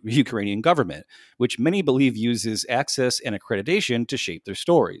conflict with the Ukrainian government, which many believe uses access and accreditation to shape their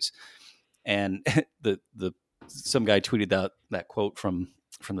stories. And some guy tweeted out that quote from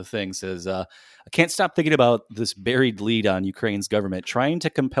the thing, says, I can't stop thinking about this buried lead on Ukraine's government trying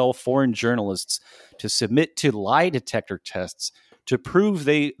to compel foreign journalists to submit to lie detector tests to prove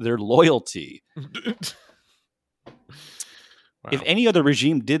their loyalty. Wow. If any other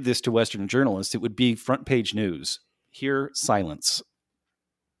regime did this to Western journalists, it would be front page news. Here, silence.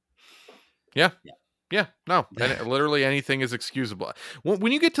 Yeah. No, and literally anything is excusable.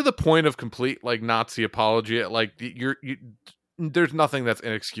 When you get to the point of complete like Nazi apology, like there's nothing that's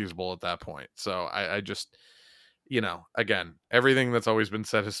inexcusable at that point. So I just, again, everything that's always been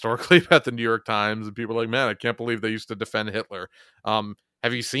said historically about the New York Times, and people are like, man, I can't believe they used to defend Hitler.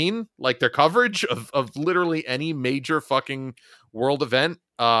 Have you seen like their coverage of literally any major fucking world event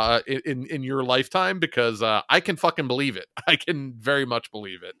in your lifetime? Because I can fucking believe it. I can very much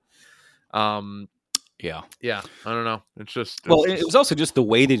believe it. Yeah. I don't know. It was also just the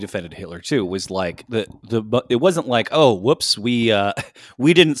way they defended Hitler too. Was like it wasn't like, oh, whoops, we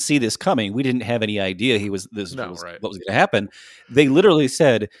didn't see this coming. We didn't have any idea what was going to happen. They literally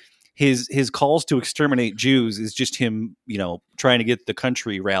said his calls to exterminate Jews is just him, trying to get the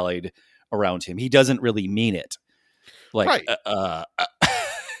country rallied around him. He doesn't really mean it. Like, right.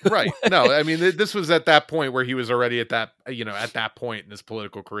 Right. No, I mean, this was at that point where he was already at that point in his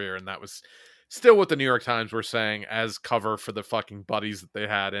political career, and that was still what the New York Times were saying as cover for the fucking buddies that they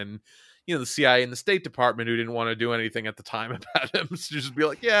had in, the CIA and the State Department, who didn't want to do anything at the time about him. So just be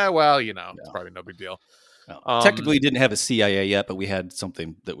like, yeah, well, it's probably no big deal. No. Technically, we didn't have a CIA yet, but we had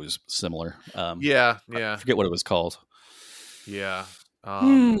something that was similar. Yeah. I forget what it was called. Yeah.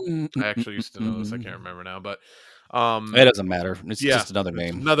 I actually used to know this. I can't remember now, but it doesn't matter. It's just another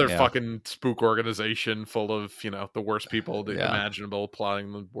name. Another fucking spook organization full of, the worst people imaginable,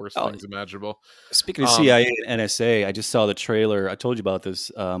 plotting the worst things imaginable. Speaking of CIA and NSA, I just saw the trailer. I told you about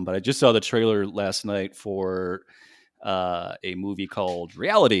this, but I just saw the trailer last night for a movie called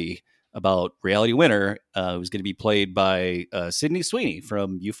Reality, about Reality Winner, who's going to be played by Sydney Sweeney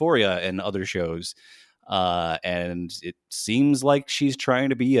from Euphoria and other shows. And it seems like she's trying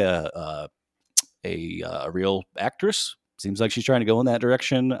to be a real actress. Seems like she's trying to go in that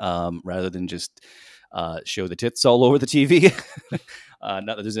direction, rather than just show the tits all over the TV. Not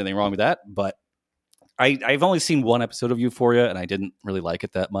that there's anything wrong with that, but I've only seen one episode of Euphoria, and I didn't really like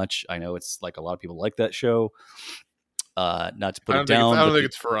it that much. I know it's like a lot of people like that show. Not to put it down. I don't think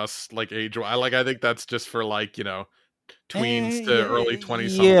it's for us, like age. I think that's just for like tweens to early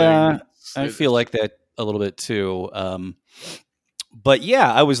 20-something. Yeah, I feel like that a little bit too. But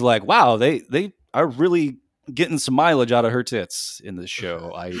yeah, I was like, wow, they are really getting some mileage out of her tits in this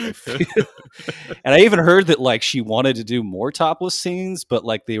show. I and I even heard that like she wanted to do more topless scenes, but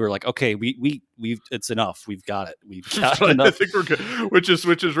like they were like, okay, we've it's enough. We've got it. We've got enough. I think we're good. Which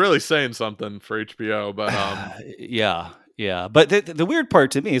is really saying something for HBO. But yeah. But the weird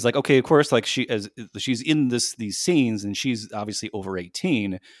part to me is like, okay, of course, like she's in these scenes, and she's obviously over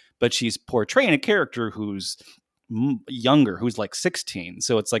 18, but she's portraying a character who's younger, who's like 16.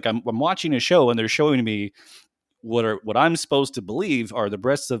 So it's like I'm watching a show, and they're showing me what I'm supposed to believe are the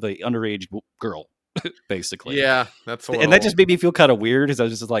breasts of a underage girl, basically. Yeah, that's and that just made me feel kind of weird, because I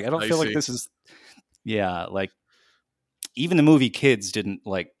was just like, I don't feel like this is. Yeah, like even the movie Kids didn't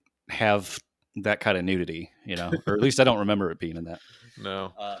like have that kind of nudity, or at least I don't remember it being in that.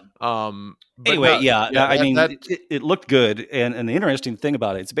 No. Anyway, I mean, it looked good, and the interesting thing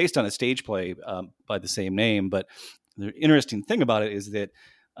about it, it's based on a stage play by the same name. But the interesting thing about it is that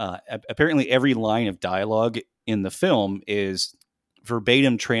apparently every line of dialogue in the film is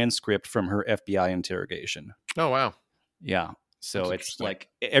verbatim transcript from her FBI interrogation. Oh wow! Yeah, so it's like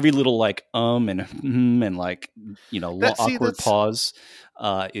every little like and like awkward pause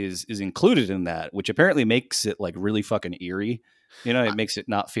is included in that, which apparently makes it like really fucking eerie. It makes it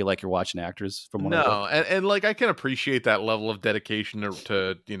not feel like you're watching actors from one. No, and like I can appreciate that level of dedication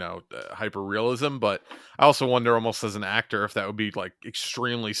to hyper realism, but I also wonder, almost as an actor, if that would be like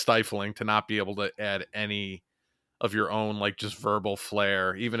extremely stifling to not be able to add any of your own like just verbal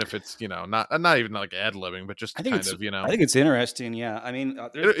flair, even if it's not even like ad-libbing, but just I think it's interesting. Yeah, I mean,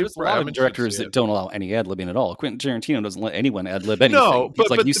 there's a lot of directors that don't allow any ad-libbing at all. Quentin Tarantino doesn't let anyone ad-lib anything. No,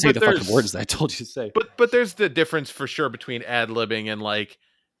 but you say the fucking words that I told you to say. But there's the difference for sure between ad-libbing and like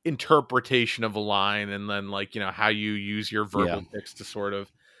interpretation of a line, and then like how you use your verbal tics to sort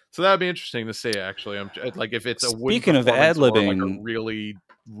of. So that would be interesting to see. Actually, I'm like, if it's speaking of ad-libbing, like a really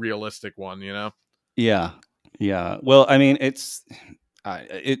realistic one, Yeah. Well, I mean,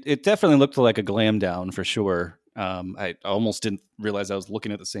 it definitely looked like a glam down for sure. I almost didn't realize I was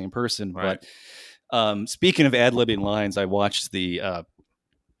looking at the same person. Right. But speaking of ad-libbing lines, I watched that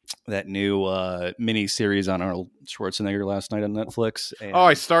new mini series on Arnold Schwarzenegger last night on Netflix. And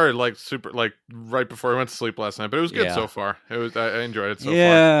I started like right before I went to sleep last night, but it was good so far. I enjoyed it so far.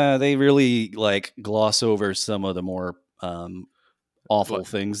 Yeah, they really like gloss over some of the more awful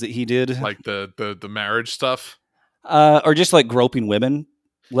things that he did, like the marriage stuff, or just like groping women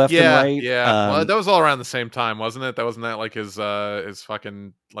left and right. Well, that was all around the same time, wasn't it? Wasn't that like his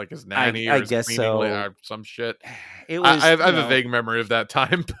fucking like his nanny or I his guess so, or some shit? It was, I have a vague memory of that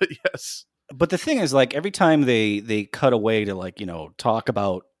time, but yes. But the thing is, like, every time they cut away to like talk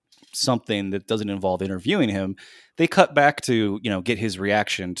about something that doesn't involve interviewing him, they cut back to get his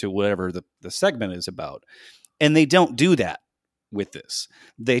reaction to whatever the segment is about, and they don't do that with this.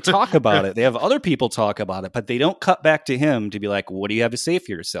 They talk about it. They have other people talk about it, but they don't cut back to him to be like, what do you have to say for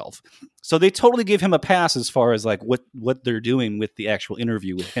yourself? So they totally give him a pass as far as like what they're doing with the actual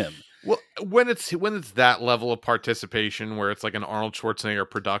interview with him. Well, when it's that level of participation where it's like an Arnold Schwarzenegger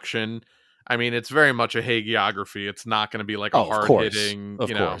production, I mean, it's very much a hagiography. It's not going to be like a hard-hitting,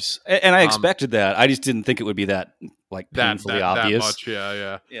 of course. And I expected that. I just didn't think it would be that like painfully obvious. That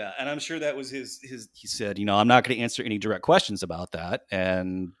much, yeah. And I'm sure that was his. He said, I'm not going to answer any direct questions about that.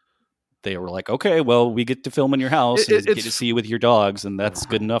 And they were like, okay, well, we get to film in your house and get to see you with your dogs, and that's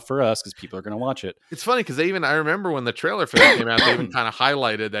good enough for us because people are going to watch it. It's funny because I remember when the trailer for that came out, they even kind of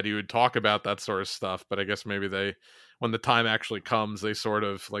highlighted that he would talk about that sort of stuff. But I guess maybe when the time actually comes, they sort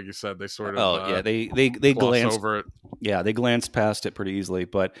of, like you said, they glanced over it. Yeah, they glanced past it pretty easily.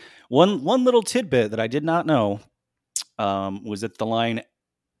 But one little tidbit that I did not know was that the line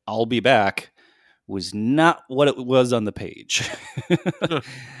 "I'll be back" was not what it was on the page.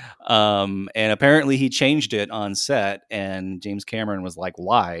 And apparently he changed it on set, and James Cameron was like,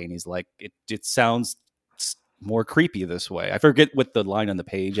 why? And he's like, it sounds more creepy this way. I forget what the line on the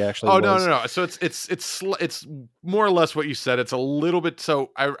page actually was. No. So it's more or less what you said. It's a little bit. So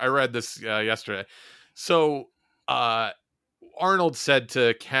I read this yesterday. So Arnold said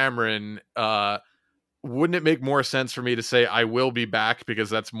to Cameron, wouldn't it make more sense for me to say I will be back, because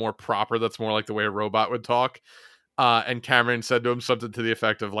that's more proper, that's more like the way a robot would talk? And Cameron said to him something to the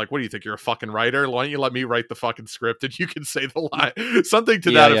effect of like, "What do you think? You're a fucking writer? Why don't you let me write the fucking script and you can say the line?" Something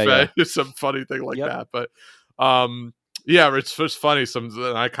to that effect. Some funny thing like that. But yeah, it's just funny. An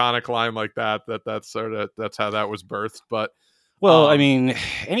iconic line like that. That's how that was birthed. But well, I mean,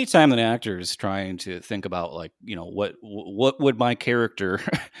 anytime an actor is trying to think about like, what would my character,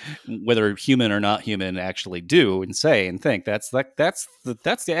 whether human or not human, actually do and say and think, that's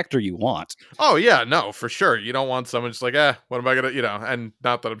the actor you want. Oh yeah, no, for sure. You don't want someone just like, what am I gonna, and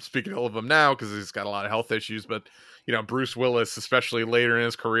not that I'm speaking ill of him now because he's got a lot of health issues, but Bruce Willis, especially later in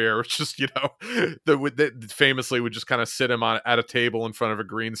his career, was just famously would just kind of sit him at a table in front of a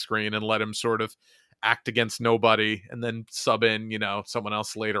green screen and let him sort of act against nobody, and then sub in someone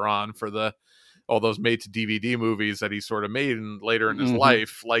else later on for all those made to DVD movies that he sort of made later in his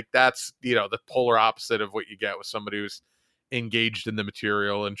life. Like that's the polar opposite of what you get with somebody who's engaged in the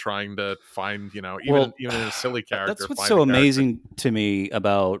material and trying to find even in a silly character. That's what's so amazing to me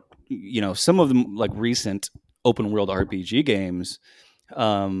about some of them, like recent open world RPG games,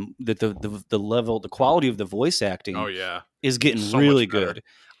 that the level, the quality of the voice acting is getting so really good.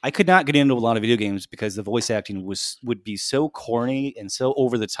 I could not get into a lot of video games because the voice acting would be so corny and so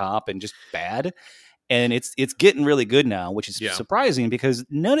over the top and just bad. And it's getting really good now, which is surprising because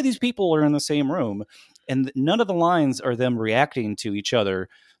none of these people are in the same room and none of the lines are them reacting to each other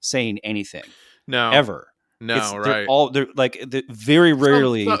saying anything. No. Ever. No, right. They're very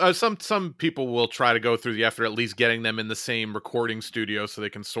rarely. Some people will try to go through the effort, at least getting them in the same recording studio so they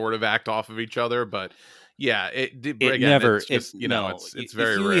can sort of act off of each other. But yeah, it never. It's just, it's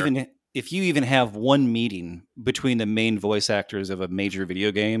very rare. If you even have one meeting between the main voice actors of a major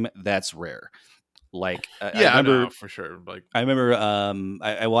video game, that's rare. Like, I remember, for sure. Like, I remember,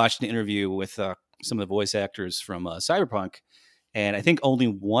 I watched an interview with some of the voice actors from Cyberpunk, and I think only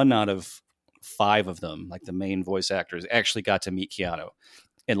 1 out of 5 of them, like the main voice actors, actually got to meet Keanu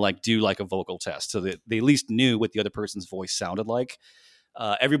and like do like a vocal test, so that they at least knew what the other person's voice sounded like.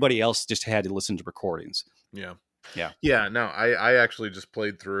 Everybody else just had to listen to recordings. Yeah. No, I actually just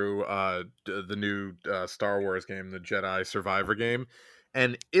played through the new Star Wars game, the Jedi Survivor game.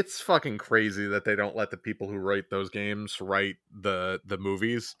 And it's fucking crazy that they don't let the people who write those games write the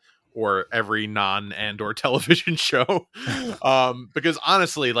movies or every non-Andor television show. Because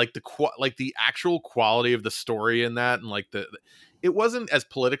honestly, like the actual quality of the story in that, and like it wasn't as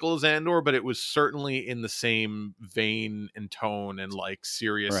political as Andor, but it was certainly in the same vein and tone and like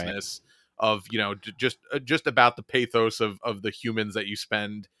seriousness of just about the pathos of the humans that you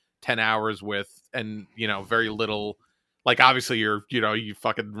spend 10 hours with, and very little. Like, obviously, you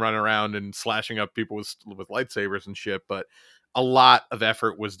fucking run around and slashing up people with lightsabers and shit, but a lot of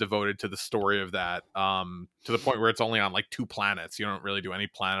effort was devoted to the story of that, to the point where it's only on like 2 planets. You don't really do any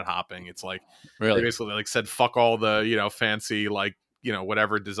planet hopping. It's like they basically like said fuck all the fancy like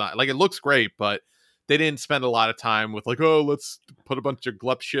whatever design. Like, it looks great, but they didn't spend a lot of time with like, oh, let's put a bunch of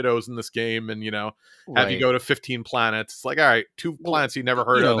glup shittos in this game and have you go to 15 planets. It's like, all right, 2 planets you never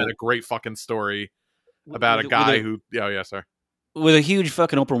heard of and a great fucking story about a guy who sorry, with a huge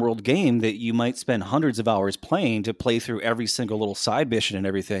fucking open world game that you might spend hundreds of hours playing to play through every single little side mission and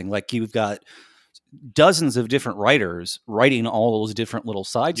everything. Like, you've got dozens of different writers writing all those different little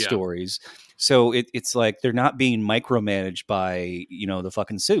side stories. So it's like they're not being micromanaged by the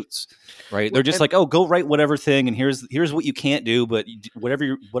fucking suits, right? They're just like, oh, go write whatever thing, and here's what you can't do, but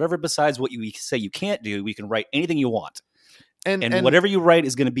whatever besides what you say you can't do, we can write anything you want, and whatever you write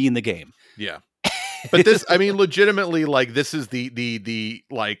is going to be in the game. Yeah. But this, I mean, legitimately, like, this is the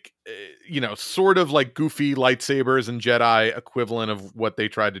like, sort of like goofy lightsabers and Jedi equivalent of what they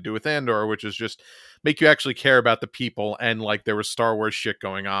tried to do with Andor, which is just make you actually care about the people. And like, there was Star Wars shit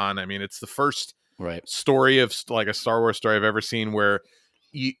going on. I mean, it's the first story of like a Star Wars story I've ever seen where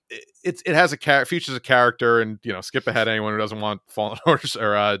it has features a character, and skip ahead anyone who doesn't want Fallen Order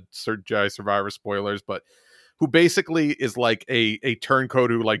or Jedi Survivor spoilers, but who basically is like a turncoat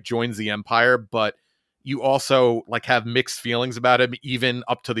who like joins the Empire, but you also like have mixed feelings about him even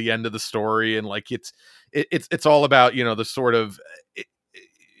up to the end of the story. And like it's all about the sort of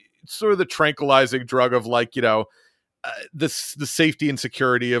the tranquilizing drug of like the safety and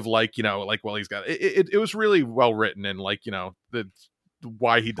security of like well, he's got it was really well written, and like the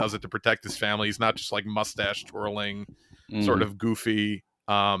why he does it to protect his family. He's not just like mustache twirling sort of goofy.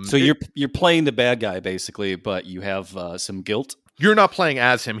 So you're playing the bad guy basically, but you have some guilt. You're not playing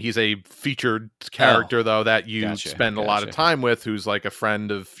as him. He's a featured character though that you spend a lot of time with, who's like a friend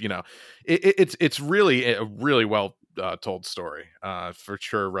of it's really a really well told story. For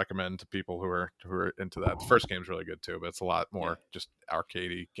sure, recommend to people who are into that. The first game's really good too, but it's a lot more just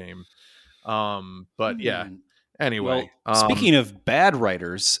arcadey game. But yeah. Anyway, well, speaking of bad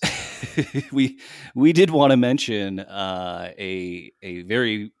writers, we did want to mention a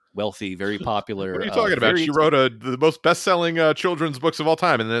very wealthy, very popular. what are you talking about? She wrote the most best-selling children's books of all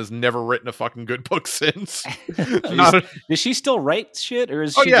time, and has never written a fucking good book since. Does she still write shit, or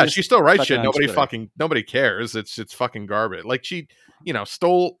is? Oh she yeah, just she still writes shit. Twitter? Nobody cares. It's fucking garbage. Like she,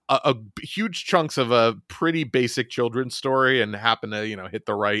 stole a huge chunks of a pretty basic children's story and happened to hit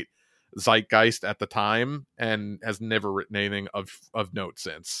the right zeitgeist at the time, and has never written anything of note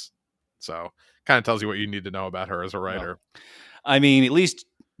since. So kind of tells you what you need to know about her as a writer. Well, I mean, at least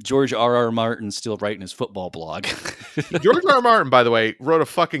George R.R. Martin's still writing his football blog. George R.R. Martin, by the way, wrote a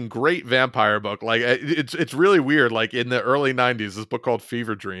fucking great vampire book. Like it's really weird. Like in the early '90s, this book called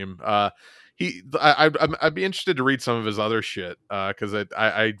Fever Dream. I'd be interested to read some of his other shit because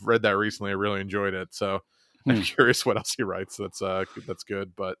I read that recently. I really enjoyed it. So I'm curious what else he writes. That's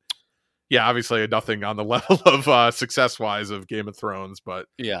good. But yeah, obviously nothing on the level of success wise of Game of Thrones. But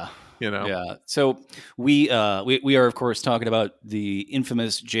yeah. Yeah. So we are of course talking about the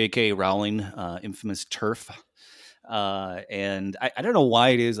infamous J.K. Rowling, infamous TERF, and I don't know why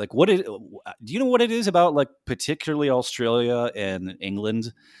it is like do you know what it is about like particularly Australia and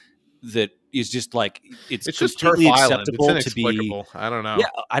England that is just like it's just completely TERF Island. acceptable it's to be? inexplicable. I don't know. Yeah,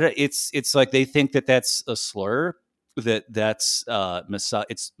 it's like they think that that's a slur. That's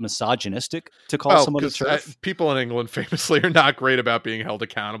it's misogynistic to call someone a TERF. People in England famously are not great about being held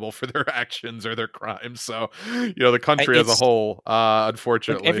accountable for their actions or their crimes. So, the country as a whole,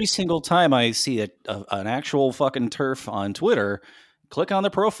 unfortunately, like every single time I see an actual fucking TERF on Twitter, click on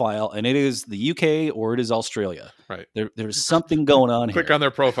their profile and it is the UK or it is Australia. Right. There's something going on here. Click on their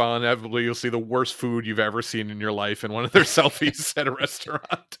profile and inevitably you'll see the worst food you've ever seen in your life in one of their selfies at a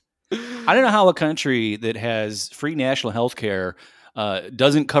restaurant. I don't know how a country that has free national health care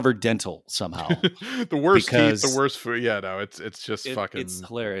doesn't cover dental somehow. The worst teeth, the worst food. Yeah, no, it's just fucking... It's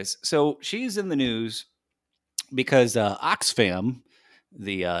hilarious. So she's in the news because Oxfam,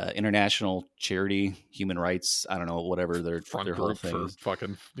 the international charity, human rights, I don't know, whatever their whole thing for is.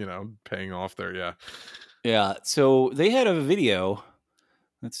 Fucking, paying off their, yeah. Yeah, so they had a video.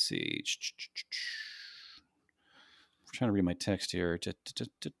 Let's see. Trying to read my text here.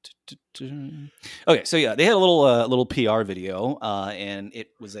 Okay, so yeah, they had a little PR video, and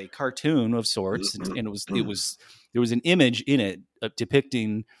it was a cartoon of sorts, and there was an image in it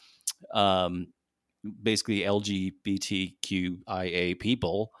depicting basically LGBTQIA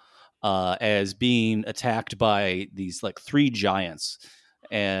people as being attacked by these like three giants,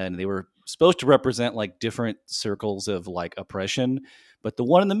 and they were supposed to represent like different circles of like oppression, but the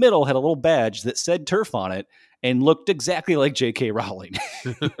one in the middle had a little badge that said TERF on it and looked exactly like J.K. Rowling.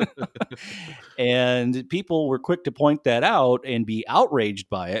 And people were quick to point that out and be outraged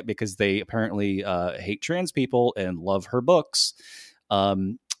by it because they apparently hate trans people and love her books.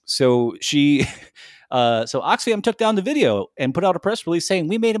 So Oxfam took down the video and put out a press release saying,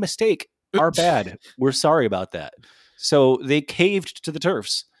 "We made a mistake. Our bad. We're sorry about that." So they caved to the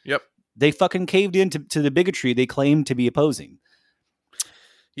TERFs. Yep. They fucking caved into the bigotry they claimed to be opposing.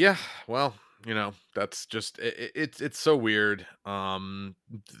 Yeah, well, that's just it's so weird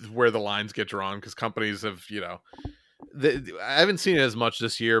where the lines get drawn because companies have I haven't seen it as much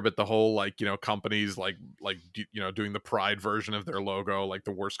this year, but the whole companies doing the pride version of their logo, like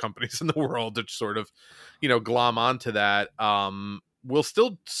the worst companies in the world that sort of glom onto that will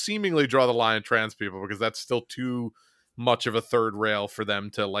still seemingly draw the line of trans people because that's still too much of a third rail for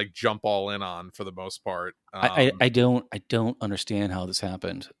them to like jump all in on for the most part. I don't understand how this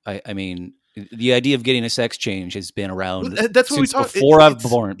happened. I mean, the idea of getting a sex change has been around. That's what we talked before I've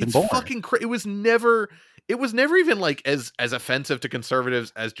been born. Fucking it was never even like as offensive to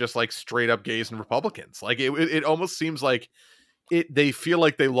conservatives as just like straight up gays and Republicans. Like it almost seems like they feel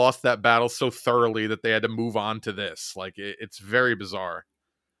like they lost that battle so thoroughly that they had to move on to this. Like it's very bizarre.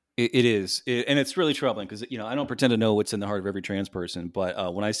 It is. And it's really troubling because, I don't pretend to know what's in the heart of every trans person.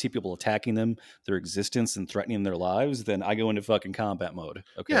 But when I see people attacking them, their existence and threatening their lives, then I go into fucking combat mode.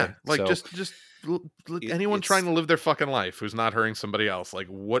 Okay. Yeah. Like just anyone trying to live their fucking life who's not hurting somebody else. Like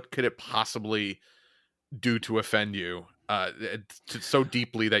what could it possibly do to offend you so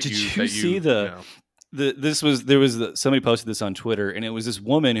deeply that Did you see somebody posted this on Twitter, and it was this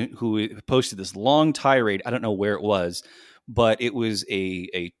woman who posted this long tirade. I don't know where it was, but it was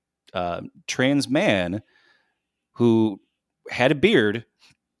a trans man who had a beard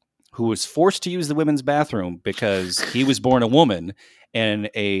who was forced to use the women's bathroom because he was born a woman, and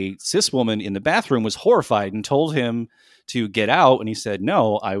a cis woman in the bathroom was horrified and told him to get out, and he said,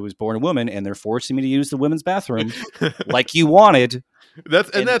 "No, I was born a woman and they're forcing me to use the women's bathroom like you wanted."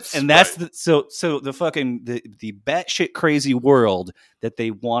 That's so the fucking the batshit crazy world that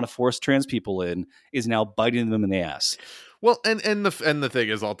they want to force trans people in is now biting them in the ass. Well, and the thing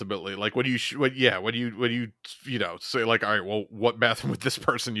is ultimately like when you say like, all right, well, what bathroom would this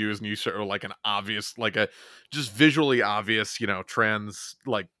person use, and you show like an obvious, like a just visually obvious, trans,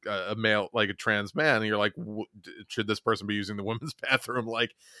 like a male, like a trans man, and you're like, should this person be using the women's bathroom?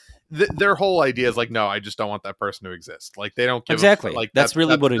 Like their whole idea is like, no, I just don't want that person to exist. Like they don't give exactly. Like that's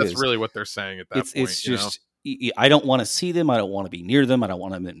really what it is. That's really what they're saying at that point. It's just. I don't want to see them. I don't want to be near them. I don't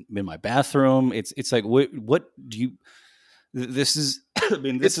want them in my bathroom. It's like what do you? This is, I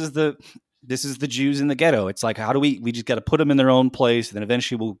mean, this is the Jews in the ghetto. It's like, how do we just got to put them in their own place, and then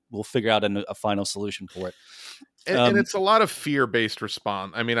eventually we'll figure out a final solution for it. And it's a lot of fear-based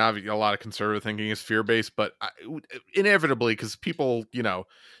response. I mean, obviously, a lot of conservative thinking is fear-based, but inevitably, because people,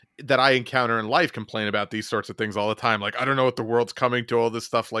 that I encounter in life complain about these sorts of things all the time. Like, I don't know what the world's coming to, all this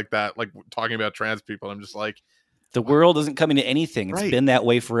stuff like that. Like talking about trans people, I'm just like, the world isn't coming to anything. It's been that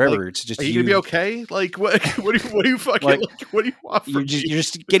way forever. Like, it's just are you gonna be okay? Like what? What do you fucking like? What do you want? You're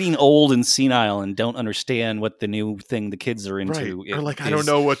just getting old and senile and don't understand what the new thing the kids are into. Right. Or like I don't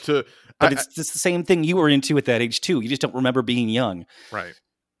know what to. But it's the same thing you were into at that age too. You just don't remember being young. Right.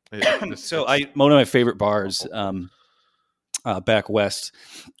 One of my favorite bars, back west,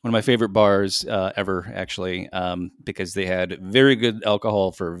 one of my favorite bars ever, actually, because they had very good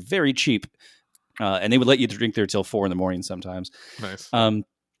alcohol for very cheap. And they would let you drink there till 4 a.m. sometimes. Nice.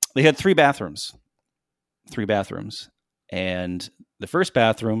 They had 3 bathrooms, and the first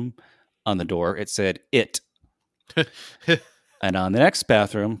bathroom on the door, it said "it," and on the next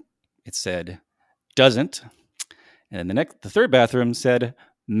bathroom, it said "doesn't," and then the third bathroom said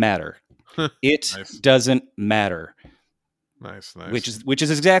 "matter." It Nice. doesn't matter. Nice. Which is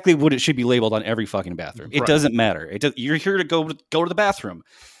exactly what it should be labeled on every fucking bathroom. It doesn't matter. You're here to go to the bathroom.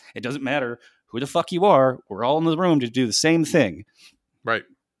 It doesn't matter who the fuck you are. We're all in the room to do the same thing. Right.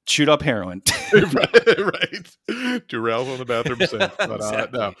 Shoot up heroin. right. Do Ralph on the bathroom sink. But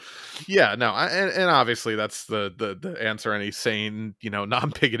exactly. No. Yeah, no. And obviously that's the answer any sane,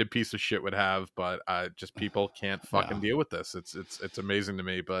 non-bigoted piece of shit would have, but just people can't fucking deal with this. It's amazing to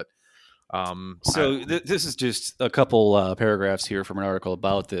me, but this is just a couple paragraphs here from an article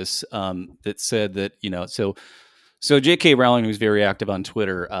about this that said that, so J.K. Rowling, who's very active on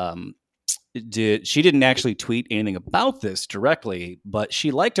Twitter, she didn't actually tweet anything about this directly, but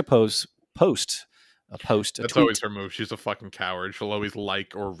she liked to post a tweet. That's always her move. She's a fucking coward. She'll always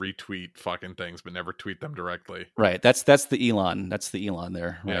like or retweet fucking things, but never tweet them directly. Right. That's the Elon. That's the Elon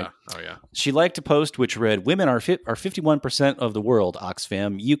there. Right? Yeah. Oh yeah. She liked to post which read, "Women are 51% of the world,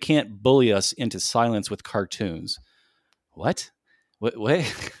 Oxfam. You can't bully us into silence with cartoons." What?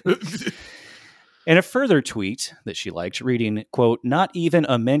 And a further tweet that she liked, reading, quote, "Not even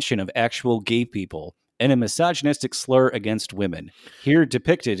a mention of actual gay people and a misogynistic slur against women, here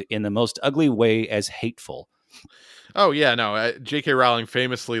depicted in the most ugly way as hateful." Oh yeah, no. J.K. Rowling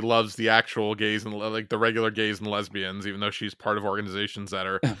famously loves the actual gays and like the regular gays and lesbians, even though she's part of organizations that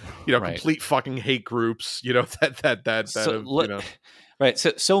are, Right. complete fucking hate groups. Right.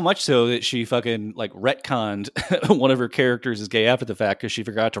 So much so that she fucking like retconned one of her characters as gay after the fact because she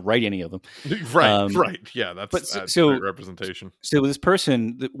forgot to write any of them. Right. Yeah, that's great representation. So this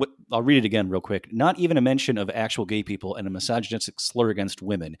person, I'll read it again real quick. "Not even a mention of actual gay people and a misogynistic slur against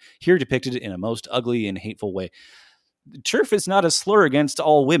women, here depicted in a most ugly and hateful way." TERF is not a slur against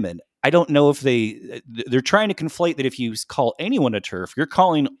all women. I don't know if they're trying to conflate that if you call anyone a TERF, you're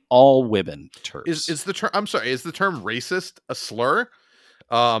calling all women TERFs. Is the term? I'm sorry. Is the term racist a slur?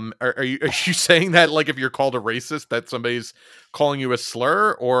 Are you saying that like if you're called a racist that somebody's calling you a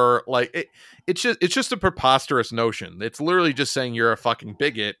slur, or like it's just a preposterous notion. It's literally just saying you're a fucking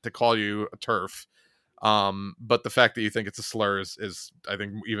bigot to call you a TERF. But the fact that you think it's a slur is I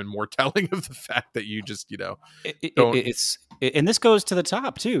think even more telling of the fact that you just don't. And this goes to the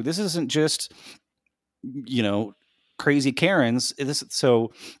top too. This isn't just crazy Karens. Rishi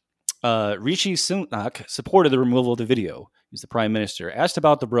Sunak supported the removal of the video. He's the prime minister. Asked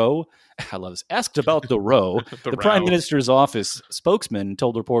about the row. I love this. Asked about the row. the prime minister's office spokesman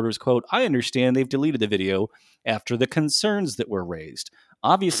told reporters, quote, "I understand they've deleted the video after the concerns that were raised.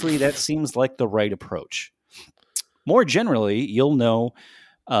 Obviously, that seems like the right approach. More generally, you'll know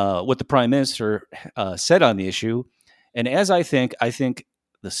what the prime minister said on the issue. And as I think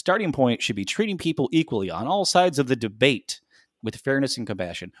the starting point should be treating people equally on all sides of the debate with fairness and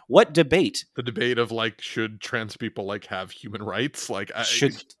compassion." What debate? The debate of like, should trans people like have human rights? Like,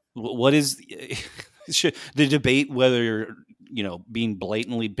 what is should the debate whether you're being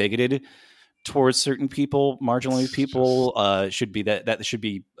blatantly bigoted towards certain people, marginalized people, should be that should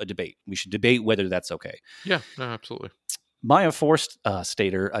be a debate. We should debate whether that's okay. Yeah, no, absolutely. Maya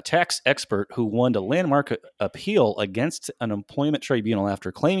Forstater, a tax expert who won a landmark appeal against an employment tribunal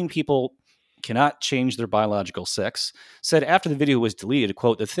after claiming people cannot change their biological sex, said after the video was deleted,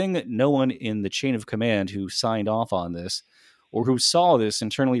 quote, "The thing that no one in the chain of command who signed off on this or who saw this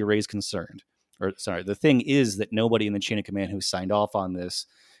internally raised concern." Or sorry, the thing is that nobody in the chain of command who signed off on this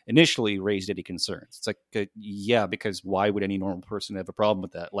initially raised any concerns. It's like, yeah, because why would any normal person have a problem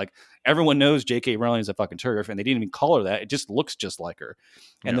with that? Like, everyone knows J.K. Rowling is a fucking TERF, and they didn't even call her that. It just looks just like her.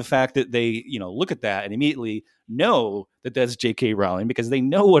 And the fact that they, look at that and immediately know that that's J.K. Rowling because they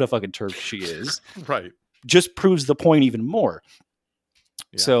know what a fucking TERF she is, right, just proves the point even more.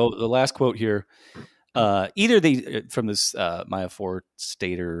 Yeah. So the last quote here, either they, from this Maya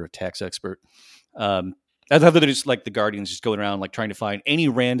Forstater tax expert, I thought that it's like the Guardian's just going around like trying to find any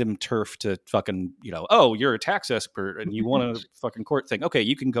random TERF to fucking, oh, you're a tax expert and you want a fucking court thing. Okay,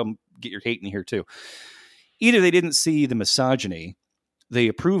 you can come get your hate in here too. Either they didn't see the misogyny, they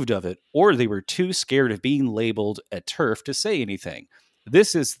approved of it, or they were too scared of being labeled a TERF to say anything.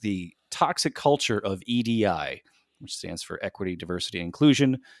 This is the toxic culture of EDI, which stands for Equity, Diversity, and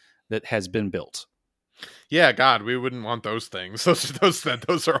Inclusion, that has been built. Yeah, God, we wouldn't want those things.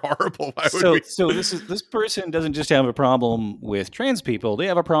 Those are horrible. So this person doesn't just have a problem with trans people; they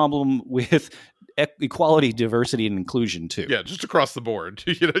have a problem with equality, diversity, and inclusion too. Yeah, just across the board.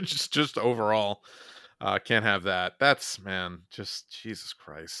 Just overall, can't have that. That's just Jesus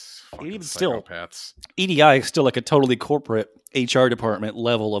Christ. Fucking even still, psychopaths. EDI is still like a totally corporate HR department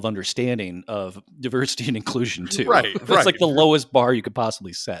level of understanding of diversity and inclusion too. Right, It's like the lowest bar you could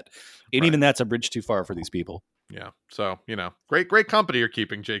possibly set. And even that's a bridge too far for these people. Yeah. So, great company you're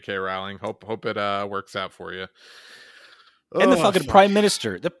keeping, J.K. Rowling. Hope it works out for you. And the fucking prime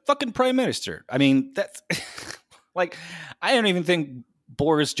minister. The fucking prime minister. I mean, that's like, I don't even think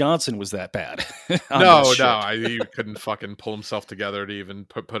Boris Johnson was that bad. No, he couldn't fucking pull himself together to even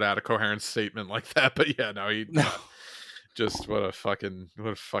put out a coherent statement like that. But yeah, no. Just what a fucking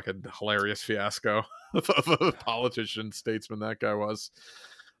hilarious fiasco of a politician, statesman that guy was.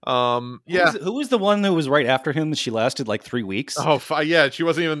 Yeah. Who was the one that was right after him? She lasted like 3 weeks. Oh, yeah. She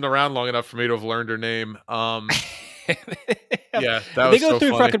wasn't even around long enough for me to have learned her name. Yeah, they go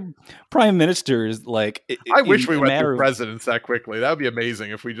through fucking prime ministers. Like, I wish we went through presidents that quickly. That would be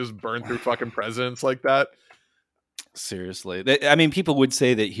amazing if we just burned through fucking presidents like that. Seriously, I mean, people would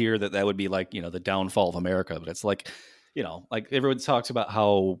say that would be like the downfall of America, but it's like like everyone talks about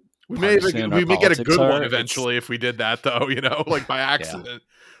how we may get a good one eventually if we did that though. Like by accident. Yeah.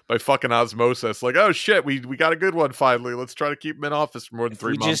 By fucking osmosis, like, oh shit, we got a good one finally. Let's try to keep him in office for more than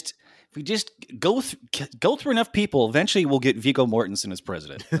 3 months. If we just go through enough people, eventually we'll get Viggo Mortensen as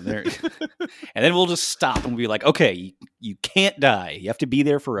president, and then we'll just stop and be like, okay, you can't die. You have to be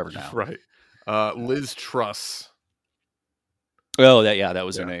there forever now. Right. Liz Truss. Oh, that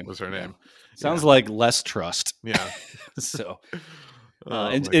was her name. Was her name? Sounds like less trust. Yeah. So.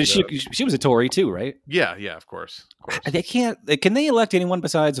 And she was a Tory too, right? Yeah, of course. They can't. Can they elect anyone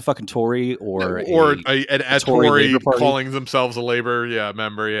besides a fucking Tory or a Tory calling themselves a Labor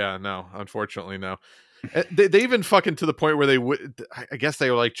member? Yeah, no, unfortunately, no. They even fucking to the point where they would. I guess they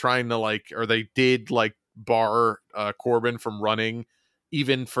were like trying to or they did bar Corbyn from running,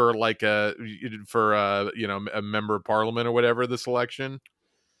 even for a member of parliament or whatever this election.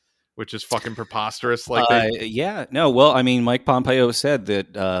 Which is fucking preposterous. Well, I mean, Mike Pompeo said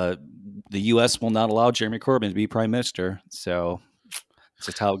that the U.S. will not allow Jeremy Corbyn to be prime minister. So that's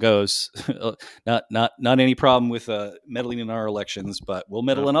just how it goes. not any problem with meddling in our elections, but we'll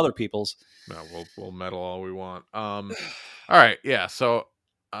meddle in other people's. No, we'll meddle all we want. All right, yeah. So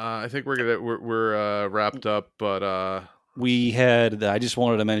I think we're wrapped up, but. I just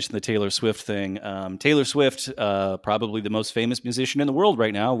wanted to mention the Taylor Swift thing. Taylor Swift, probably the most famous musician in the world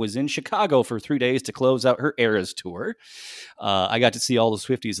right now, was in Chicago for 3 days to close out her Eras tour. I got to see all the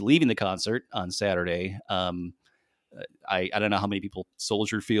Swifties leaving the concert on Saturday. I don't know how many people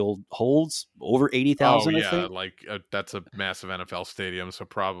Soldier Field holds, over 80,000. I think. That's a massive NFL stadium, so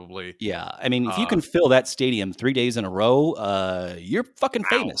probably. Yeah, I mean, if you can fill that stadium 3 days in a row, you're fucking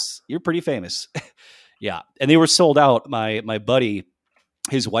famous. You're pretty famous. Yeah, and they were sold out. My buddy,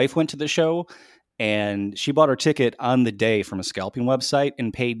 his wife went to the show, and she bought her ticket on the day from a scalping website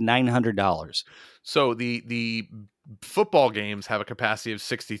and paid $900. So the football games have a capacity of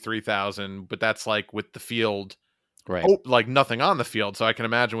 63,000, but that's with the field, right? Nothing on the field. So I can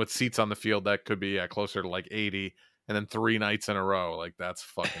imagine with seats on the field that could be closer to 80, and then 3 nights in a row. That's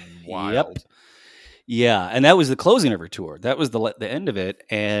fucking wild. Yeah, and that was the closing of her tour. That was the end of it.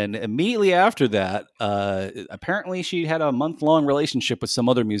 And immediately after that, apparently she had a month-long relationship with some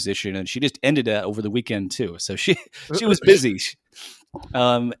other musician, and she just ended that over the weekend too. So she was busy.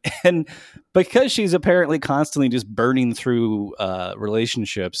 And because she's apparently constantly just burning through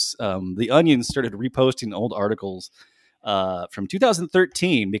relationships, The Onion started reposting old articles from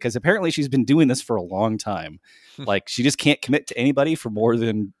 2013 because apparently she's been doing this for a long time. Like she just can't commit to anybody for more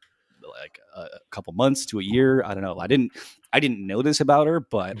than like a couple months to a year. I don't know. I didn't know this about her,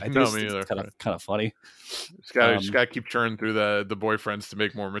 but I think it's kind of funny. Just gotta keep churning through the boyfriends to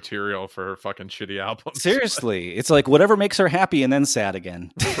make more material for her fucking shitty albums. Seriously, it's like whatever makes her happy and then sad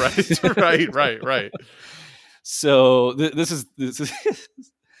again. Right. So this is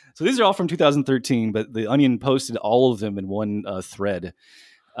so these are all from 2013, but The Onion posted all of them in one thread.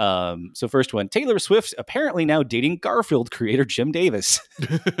 So first one, Taylor Swift apparently now dating Garfield creator Jim Davis.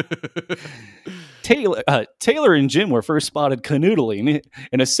 Taylor and Jim were first spotted canoodling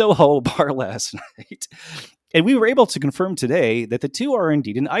in a Soho bar last night, and we were able to confirm today that the two are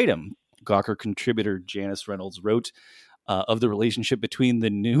indeed an item. Gawker contributor Janice Reynolds wrote of the relationship between the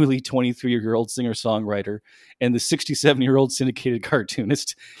newly 23-year-old singer-songwriter and the 67-year-old syndicated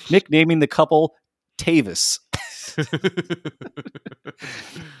cartoonist, nicknaming the couple Tavis.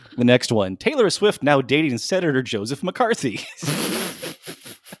 The next one, Taylor Swift now dating Senator Joseph McCarthy.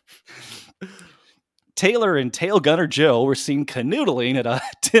 Taylor and Tail Gunner Joe were seen canoodling at a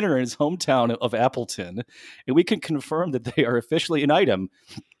dinner in his hometown of Appleton, and we can confirm that they are officially an item.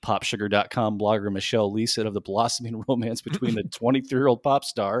 PopSugar.com blogger Michelle Lee said of the blossoming romance between the 23-year-old pop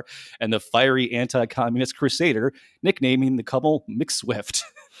star and the fiery anti-communist crusader, nicknaming the couple McSwift.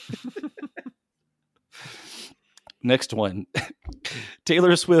 Next one.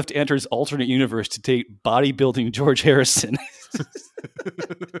 Taylor Swift enters alternate universe to date bodybuilding George Harrison.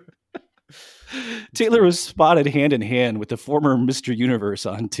 Taylor was spotted hand in hand with the former Mr. Universe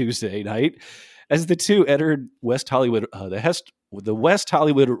on Tuesday night as the two entered West Hollywood, the West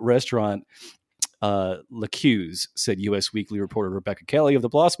Hollywood restaurant L'Accuse, said U.S. Weekly reporter Rebecca Kelly of the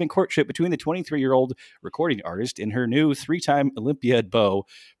blossoming courtship between the 23-year-old recording artist and her new 3-time Olympiad beau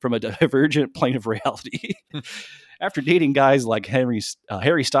from a divergent plane of reality. After dating guys like Harry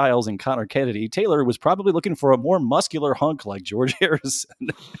Styles and Connor Kennedy, Taylor was probably looking for a more muscular hunk like George Harrison.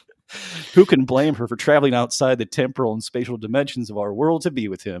 Who can blame her for traveling outside the temporal and spatial dimensions of our world to be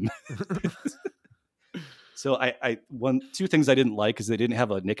with him? So two things I didn't like is they didn't have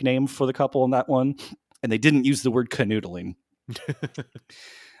a nickname for the couple in that one, and they didn't use the word canoodling.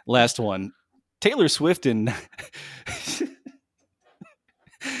 Last one, Taylor Swift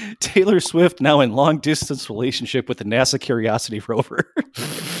now in long distance relationship with the NASA Curiosity rover.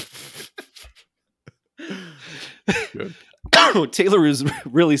 Good. Taylor is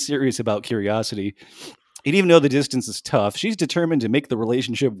really serious about Curiosity. And even though the distance is tough, she's determined to make the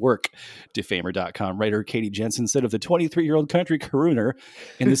relationship work. Defamer.com writer Katie Jensen said of the 23-year-old country crooner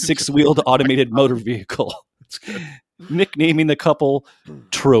in the 6-wheeled automated motor vehicle, nicknaming the couple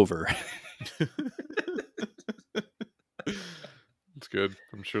Trover. It's good.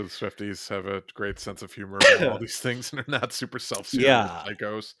 I'm sure the Swifties have a great sense of humor about all these things and are not super self-serious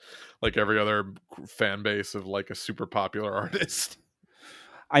psychos like every other fan base of like a super popular artist.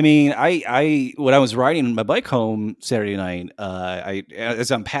 I mean, I when I was riding my bike home Saturday night,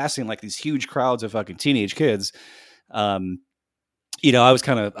 as I'm passing like these huge crowds of fucking teenage kids, I was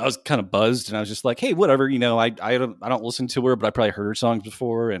kind of buzzed, and I was just like, hey, whatever, I don't listen to her, but I probably heard her songs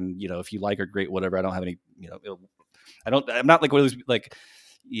before, and if you like her, great, whatever. I don't have any, I'm not like one of those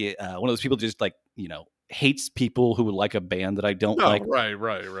one of those people just like hates people who would like a band that I don't like. Right.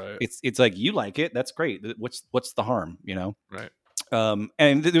 It's like, you like it, that's great. What's the harm, Right.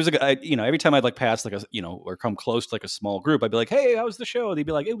 And there's a guy, every time I'd like pass like or come close to like a small group, I'd be like, hey, how was the show? They'd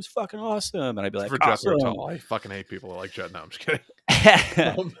be like, it was fucking awesome. And I'd be like, awesome. I fucking hate people that like Jet. No, I'm just kidding.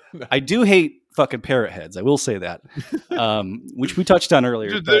 I do hate fucking parrot heads. I will say that, which we touched on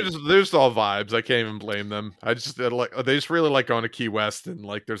earlier. They're just all vibes. I can't even blame them. They just really like going to Key West, and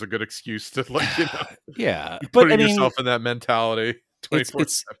like there's a good excuse to like yeah, putting yourself in that mentality.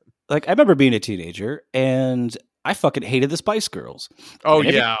 It's like I remember being a teenager and I fucking hated the Spice Girls. Oh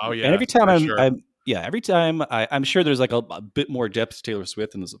yeah. And every time I'm sure there's like a bit more depth to Taylor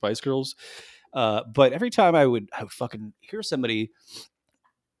Swift than the Spice Girls. But every time I would fucking hear somebody,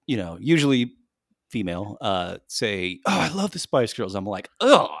 usually female, say, "Oh, I love the Spice Girls." I'm like,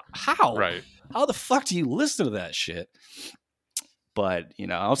 "Oh, how? Right? How the fuck do you listen to that shit?" But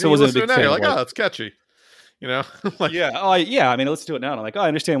I also wasn't a big fan. You're like, "Oh, it's catchy," like, yeah. Oh, yeah. I mean, let's do it now. And I'm like, "Oh, I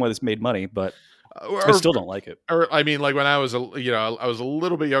understand why this made money," but I still don't like it. Or I mean, like when I was I was a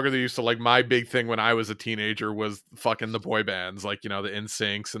little bit younger than used to. Like my big thing when I was a teenager was fucking the boy bands, like the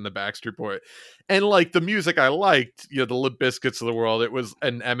NSYNCs and the Backstreet Boy, and like the music I liked, the Limp Bizkits of the world. It was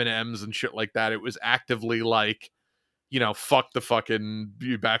and Eminems and shit like that. It was actively like, fuck the fucking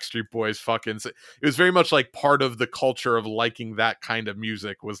Backstreet Boys, fucking. It was very much like part of the culture of liking that kind of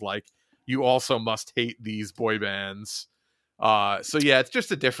music was like you also must hate these boy bands. So yeah, it's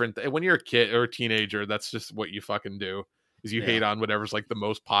just a different when you're a kid or a teenager, that's just what you fucking do is you hate on whatever's like the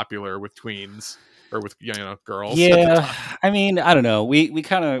most popular with tweens or with girls. Yeah, I mean, I don't know. We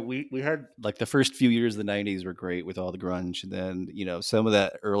had like the first few years of the 90s were great with all the grunge, and then some of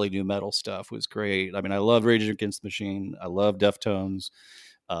that early new metal stuff was great. I mean, I love Rage Against the Machine. I love Deftones.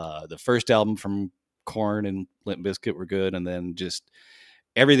 The first album from Korn and Limp Bizkit were good, and then just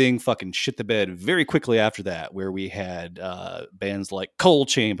everything fucking shit the bed very quickly after that, where we had bands like Coal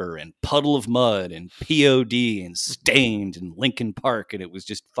Chamber and Puddle of Mud and POD and Stained and Linkin Park, and it was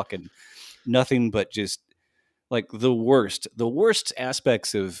just fucking nothing but just like the worst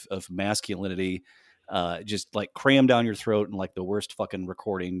aspects of masculinity, just like crammed down your throat and like the worst fucking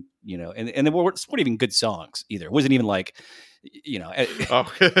recording, and they weren't even good songs either. It wasn't even like,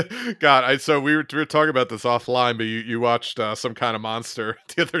 Oh God! So we were talking about this offline, but you watched Some Kind of Monster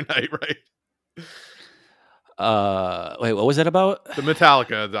the other night, right? Wait, what was that about? The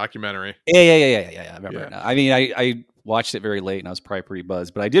Metallica documentary. Yeah. I remember it now. I mean, I watched it very late and I was probably pretty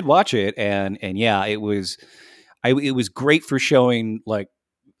buzzed, but I did watch it, and yeah, it was great for showing like,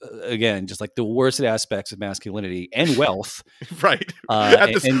 again, just like the worst aspects of masculinity and wealth, right?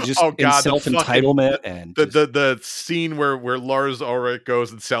 And just self entitlement and the scene where Lars Ulrich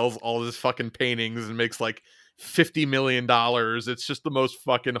goes and sells all his fucking paintings and makes like $50 million. It's just the most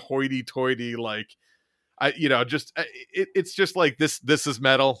fucking hoity-toity, like it's just like this is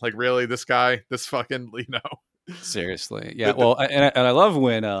metal, like really this guy, this fucking seriously, yeah. Well, and I love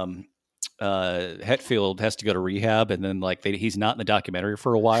when Hetfield has to go to rehab, and then like he's not in the documentary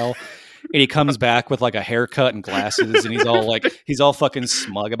for a while, and he comes back with like a haircut and glasses, and he's all fucking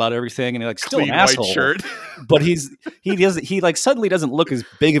smug about everything, and he's like still clean an asshole, white shirt. But he like suddenly doesn't look as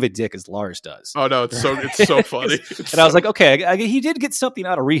big of a dick as Lars does. Oh no, it's so funny. I was like, okay, he did get something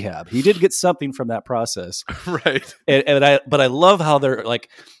out of rehab. He did get something from that process, right? But I love how they're like,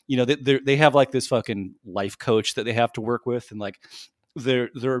 they have like this fucking life coach that they have to work with, and like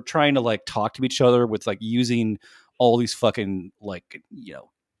they're trying to like talk to each other with like using all these fucking like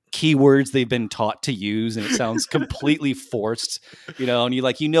keywords they've been taught to use, and it sounds completely forced, and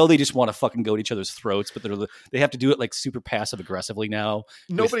they just want to fucking go to each other's throats, but they have to do it like super passive aggressively now.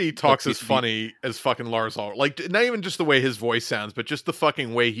 Nobody talks as funny as fucking Lars Ulrich. Like not even just the way his voice sounds, but just the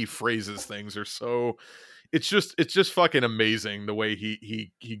fucking way he phrases things are so. It's just fucking amazing the way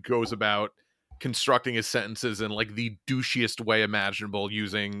he goes about constructing his sentences in like the douchiest way imaginable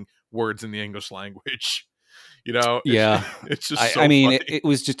using words in the English language. It's just so I mean, funny. it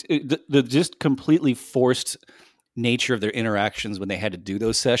was just the just completely forced nature of their interactions when they had to do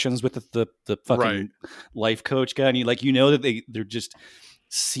those sessions with the fucking life coach guy, and that they're just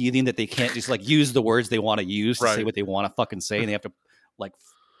seething that they can't just like use the words they want to use to say what they want to fucking say, and they have to like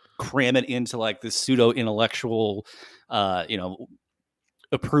cram it into like this pseudo intellectual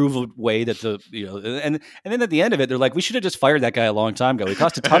approved way that and then at the end of it they're like, we should have just fired that guy a long time ago. He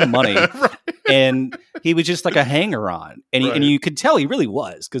cost a ton of money. Right. And he was just like a hanger on, and you could tell he really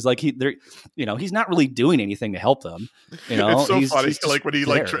was, because like he's not really doing anything to help them. It's so funny. He's like when he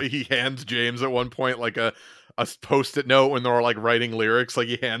he hands James at one point like a post-it note when they're like writing lyrics, like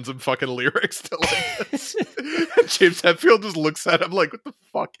he hands him fucking lyrics to like and James Hetfield just looks at him like, what the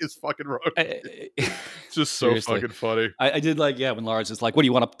fuck is fucking wrong? It's just so fucking funny. I did like, when Lars is like, what do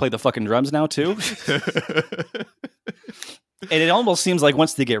you want to play the fucking drums now too? And it almost seems like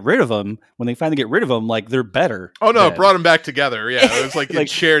once they get rid of him, when they finally get rid of him, like they're better. Oh no, brought them back together. Yeah, it was like,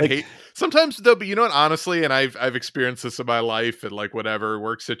 shared hate. Sometimes though, but you know what? Honestly, and I've experienced this in my life and like whatever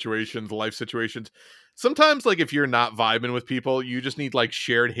work situations, life situations. Sometimes, like, if you're not vibing with people, you just need like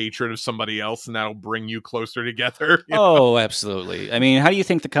shared hatred of somebody else, and that'll bring you closer together. Oh, absolutely. I mean, how do you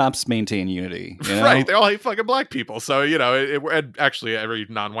think the cops maintain unity? Right, they all hate fucking black people, so actually every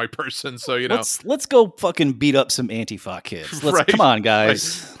non-white person. So let's go fucking beat up some Antifa kids. Come on,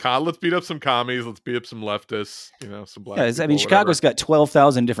 guys. Let's beat up some commies. Let's beat up some leftists. Some black. Yeah, I mean, Chicago's got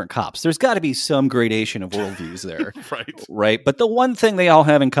 12,000 different cops. There's got to be some gradation of worldviews there. Right. Right. But the one thing they all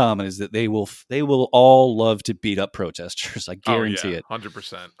have in common is that they will all love to beat up protesters. I guarantee it.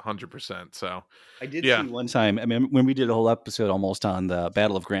 100%. So I did see one time. I mean, when we did a whole episode almost on the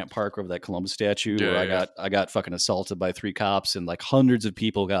Battle of Grant Park over that Columbus statue, where I got fucking assaulted by 3 cops and like hundreds of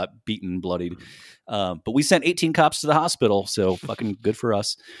people got beaten, bloodied. But we sent 18 cops to the hospital, so fucking good for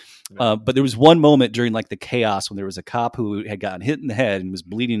us. But there was one moment during like the chaos when there was a cop who had gotten hit in the head and was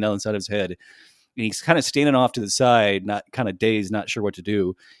bleeding down the side of his head. And he's kind of standing off to the side, not kind of dazed, not sure what to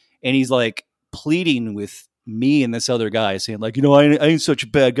do. And he's like pleading with me and this other guy saying like, I ain't such a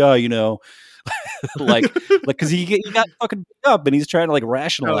bad guy, like, cause he got fucking beat up and he's trying to like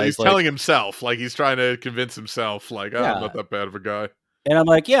rationalize. He's telling himself, like he's trying to convince himself like, I'm not that bad of a guy. And I'm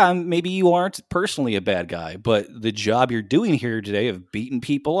like, maybe you aren't personally a bad guy, but the job you're doing here today of beating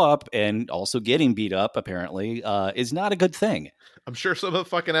people up and also getting beat up, apparently, is not a good thing. I'm sure some of the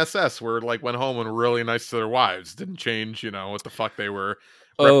fucking SS were like went home and were really nice to their wives. Didn't change, what the fuck they were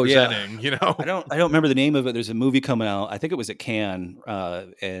representing. I don't remember the name of it. There's a movie coming out. I think it was at Cannes,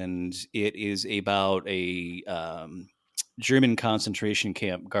 and it is about a German concentration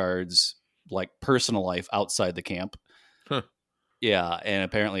camp guards like personal life outside the camp. Huh. Yeah, and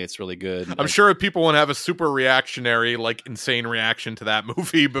apparently it's really good. I'm sure people won't have a super reactionary, like insane reaction to that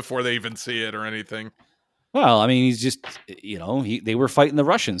movie before they even see it or anything. Well, I mean, he's just, they were fighting the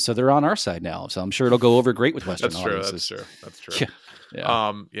Russians, so they're on our side now. So I'm sure it'll go over great with Western audiences. That's true.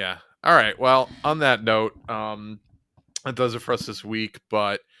 Yeah. All right. Well, on that note, that does it for us this week.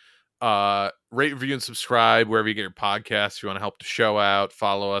 But rate, review, and subscribe wherever you get your podcasts. If you want to help the show out,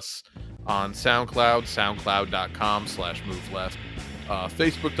 follow us on SoundCloud, soundcloud.com/moveleft,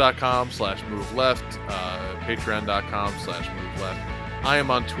 facebook.com/moveleft, patreon.com/moveleft. I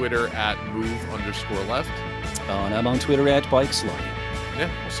am on Twitter at @move_left. And I'm on Twitter at BikeSlide. Yeah,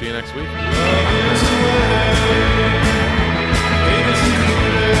 we'll see you next week.